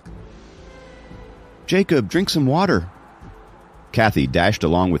 "Jacob, drink some water." Kathy dashed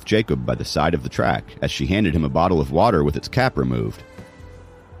along with Jacob by the side of the track as she handed him a bottle of water with its cap removed.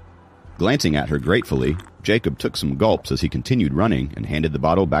 Glancing at her gratefully, Jacob took some gulps as he continued running and handed the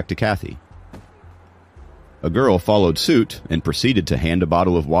bottle back to Kathy. A girl followed suit and proceeded to hand a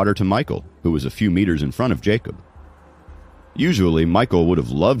bottle of water to Michael, who was a few meters in front of Jacob. Usually, Michael would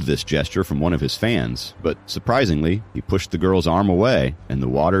have loved this gesture from one of his fans, but surprisingly, he pushed the girl's arm away, and the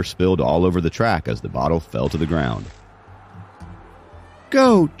water spilled all over the track as the bottle fell to the ground.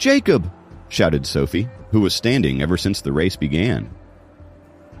 "Go, Jacob!" shouted Sophie, who was standing ever since the race began.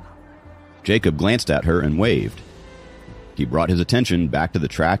 Jacob glanced at her and waved. He brought his attention back to the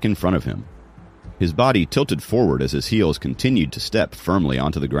track in front of him. His body tilted forward as his heels continued to step firmly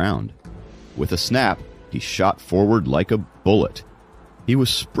onto the ground. With a snap, he shot forward like a bullet. He was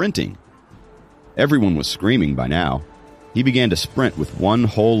sprinting. Everyone was screaming by now. He began to sprint with one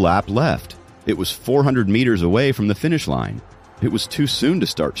whole lap left. It was 400 meters away from the finish line. It was too soon to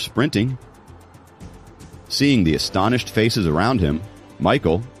start sprinting. Seeing the astonished faces around him,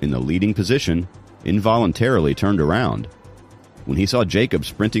 Michael, in the leading position, involuntarily turned around. When he saw Jacob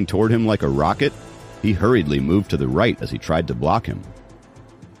sprinting toward him like a rocket, he hurriedly moved to the right as he tried to block him.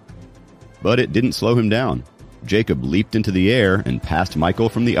 But it didn't slow him down. Jacob leaped into the air and passed Michael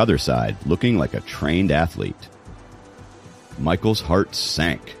from the other side, looking like a trained athlete. Michael's heart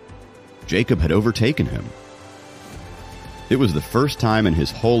sank. Jacob had overtaken him. It was the first time in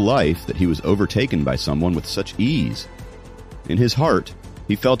his whole life that he was overtaken by someone with such ease. In his heart,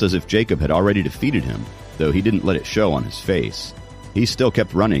 he felt as if Jacob had already defeated him, though he didn't let it show on his face. He still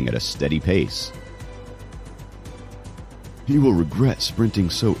kept running at a steady pace. "He will regret sprinting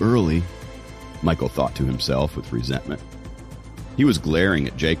so early," Michael thought to himself with resentment. He was glaring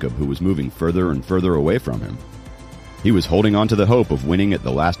at Jacob, who was moving further and further away from him. He was holding on to the hope of winning at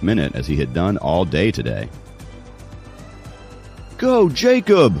the last minute as he had done all day today. "Go,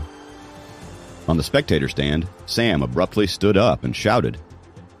 Jacob!" On the spectator stand, Sam abruptly stood up and shouted.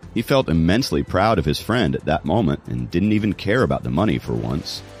 He felt immensely proud of his friend at that moment and didn't even care about the money for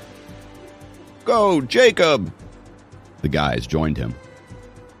once. "Go, Jacob!" The guys joined him.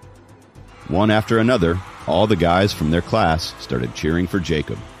 One after another, all the guys from their class started cheering for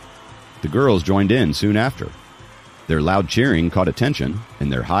Jacob. The girls joined in soon after. Their loud cheering caught attention,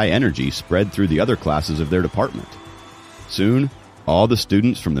 and their high energy spread through the other classes of their department. Soon, all the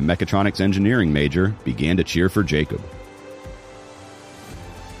students from the mechatronics engineering major began to cheer for Jacob.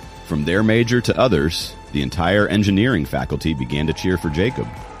 From their major to others, the entire engineering faculty began to cheer for Jacob.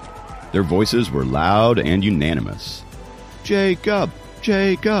 Their voices were loud and unanimous. "Jacob!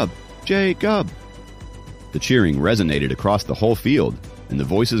 Jacob! Jacob!" The cheering resonated across the whole field, and the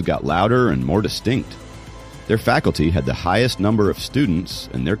voices got louder and more distinct. Their faculty had the highest number of students,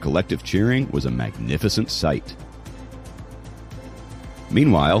 and their collective cheering was a magnificent sight.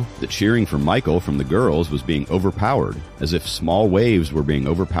 Meanwhile, the cheering for Michael from the girls was being overpowered, as if small waves were being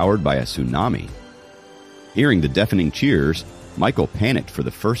overpowered by a tsunami. Hearing the deafening cheers, Michael panicked for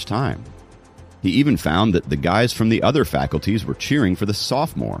the first time. He even found that the guys from the other faculties were cheering for the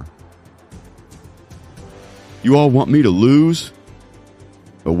sophomore. "You all want me to lose?"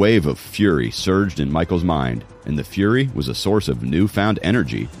 A wave of fury surged in Michael's mind, and the fury was a source of newfound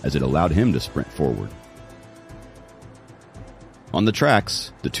energy as it allowed him to sprint forward. On the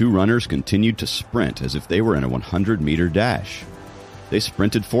tracks, the two runners continued to sprint as if they were in a 100-meter dash. They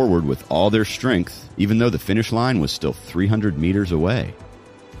sprinted forward with all their strength, even though the finish line was still 300 meters away.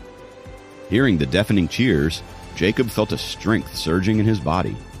 Hearing the deafening cheers, Jacob felt a strength surging in his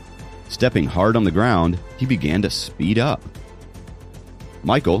body. Stepping hard on the ground, he began to speed up.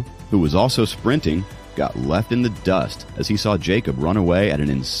 Michael, who was also sprinting, got left in the dust as he saw Jacob run away at an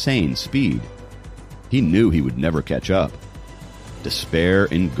insane speed. He knew he would never catch up. Despair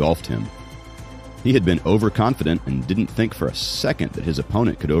engulfed him. He had been overconfident and didn't think for a second that his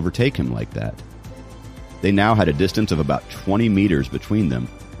opponent could overtake him like that. They now had a distance of about 20 meters between them,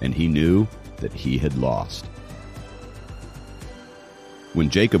 and he knew that he had lost. When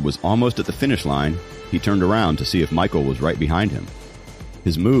Jacob was almost at the finish line, he turned around to see if Michael was right behind him.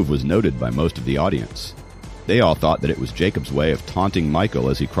 His move was noted by most of the audience. They all thought that it was Jacob's way of taunting Michael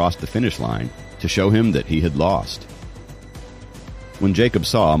as he crossed the finish line to show him that he had lost. When Jacob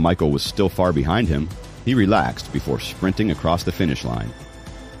saw Michael was still far behind him, he relaxed before sprinting across the finish line.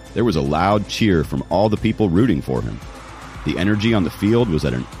 There was a loud cheer from all the people rooting for him. The energy on the field was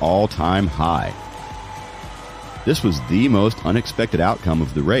at an all-time high. This was the most unexpected outcome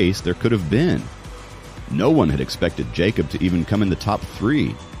of the race there could have been. No one had expected Jacob to even come in the top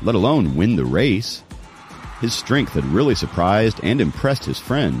 3, let alone win the race. His strength had really surprised and impressed his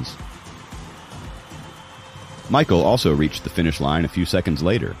friends. Michael also reached the finish line a few seconds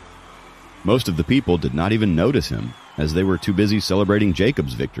later. Most of the people did not even notice him, as they were too busy celebrating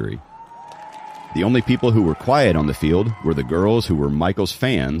Jacob's victory. The only people who were quiet on the field were the girls who were Michael's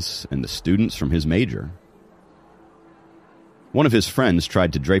fans and the students from his major. One of his friends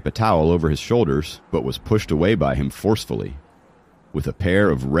tried to drape a towel over his shoulders, but was pushed away by him forcefully. With a pair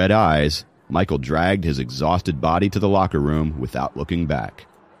of red eyes, Michael dragged his exhausted body to the locker room without looking back.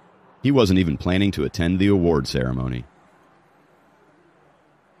 He wasn't even planning to attend the award ceremony.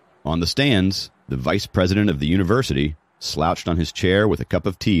 On the stands, the vice president of the university slouched on his chair with a cup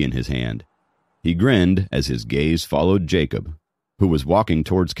of tea in his hand. He grinned as his gaze followed Jacob, who was walking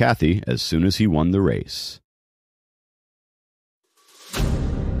towards Kathy as soon as he won the race.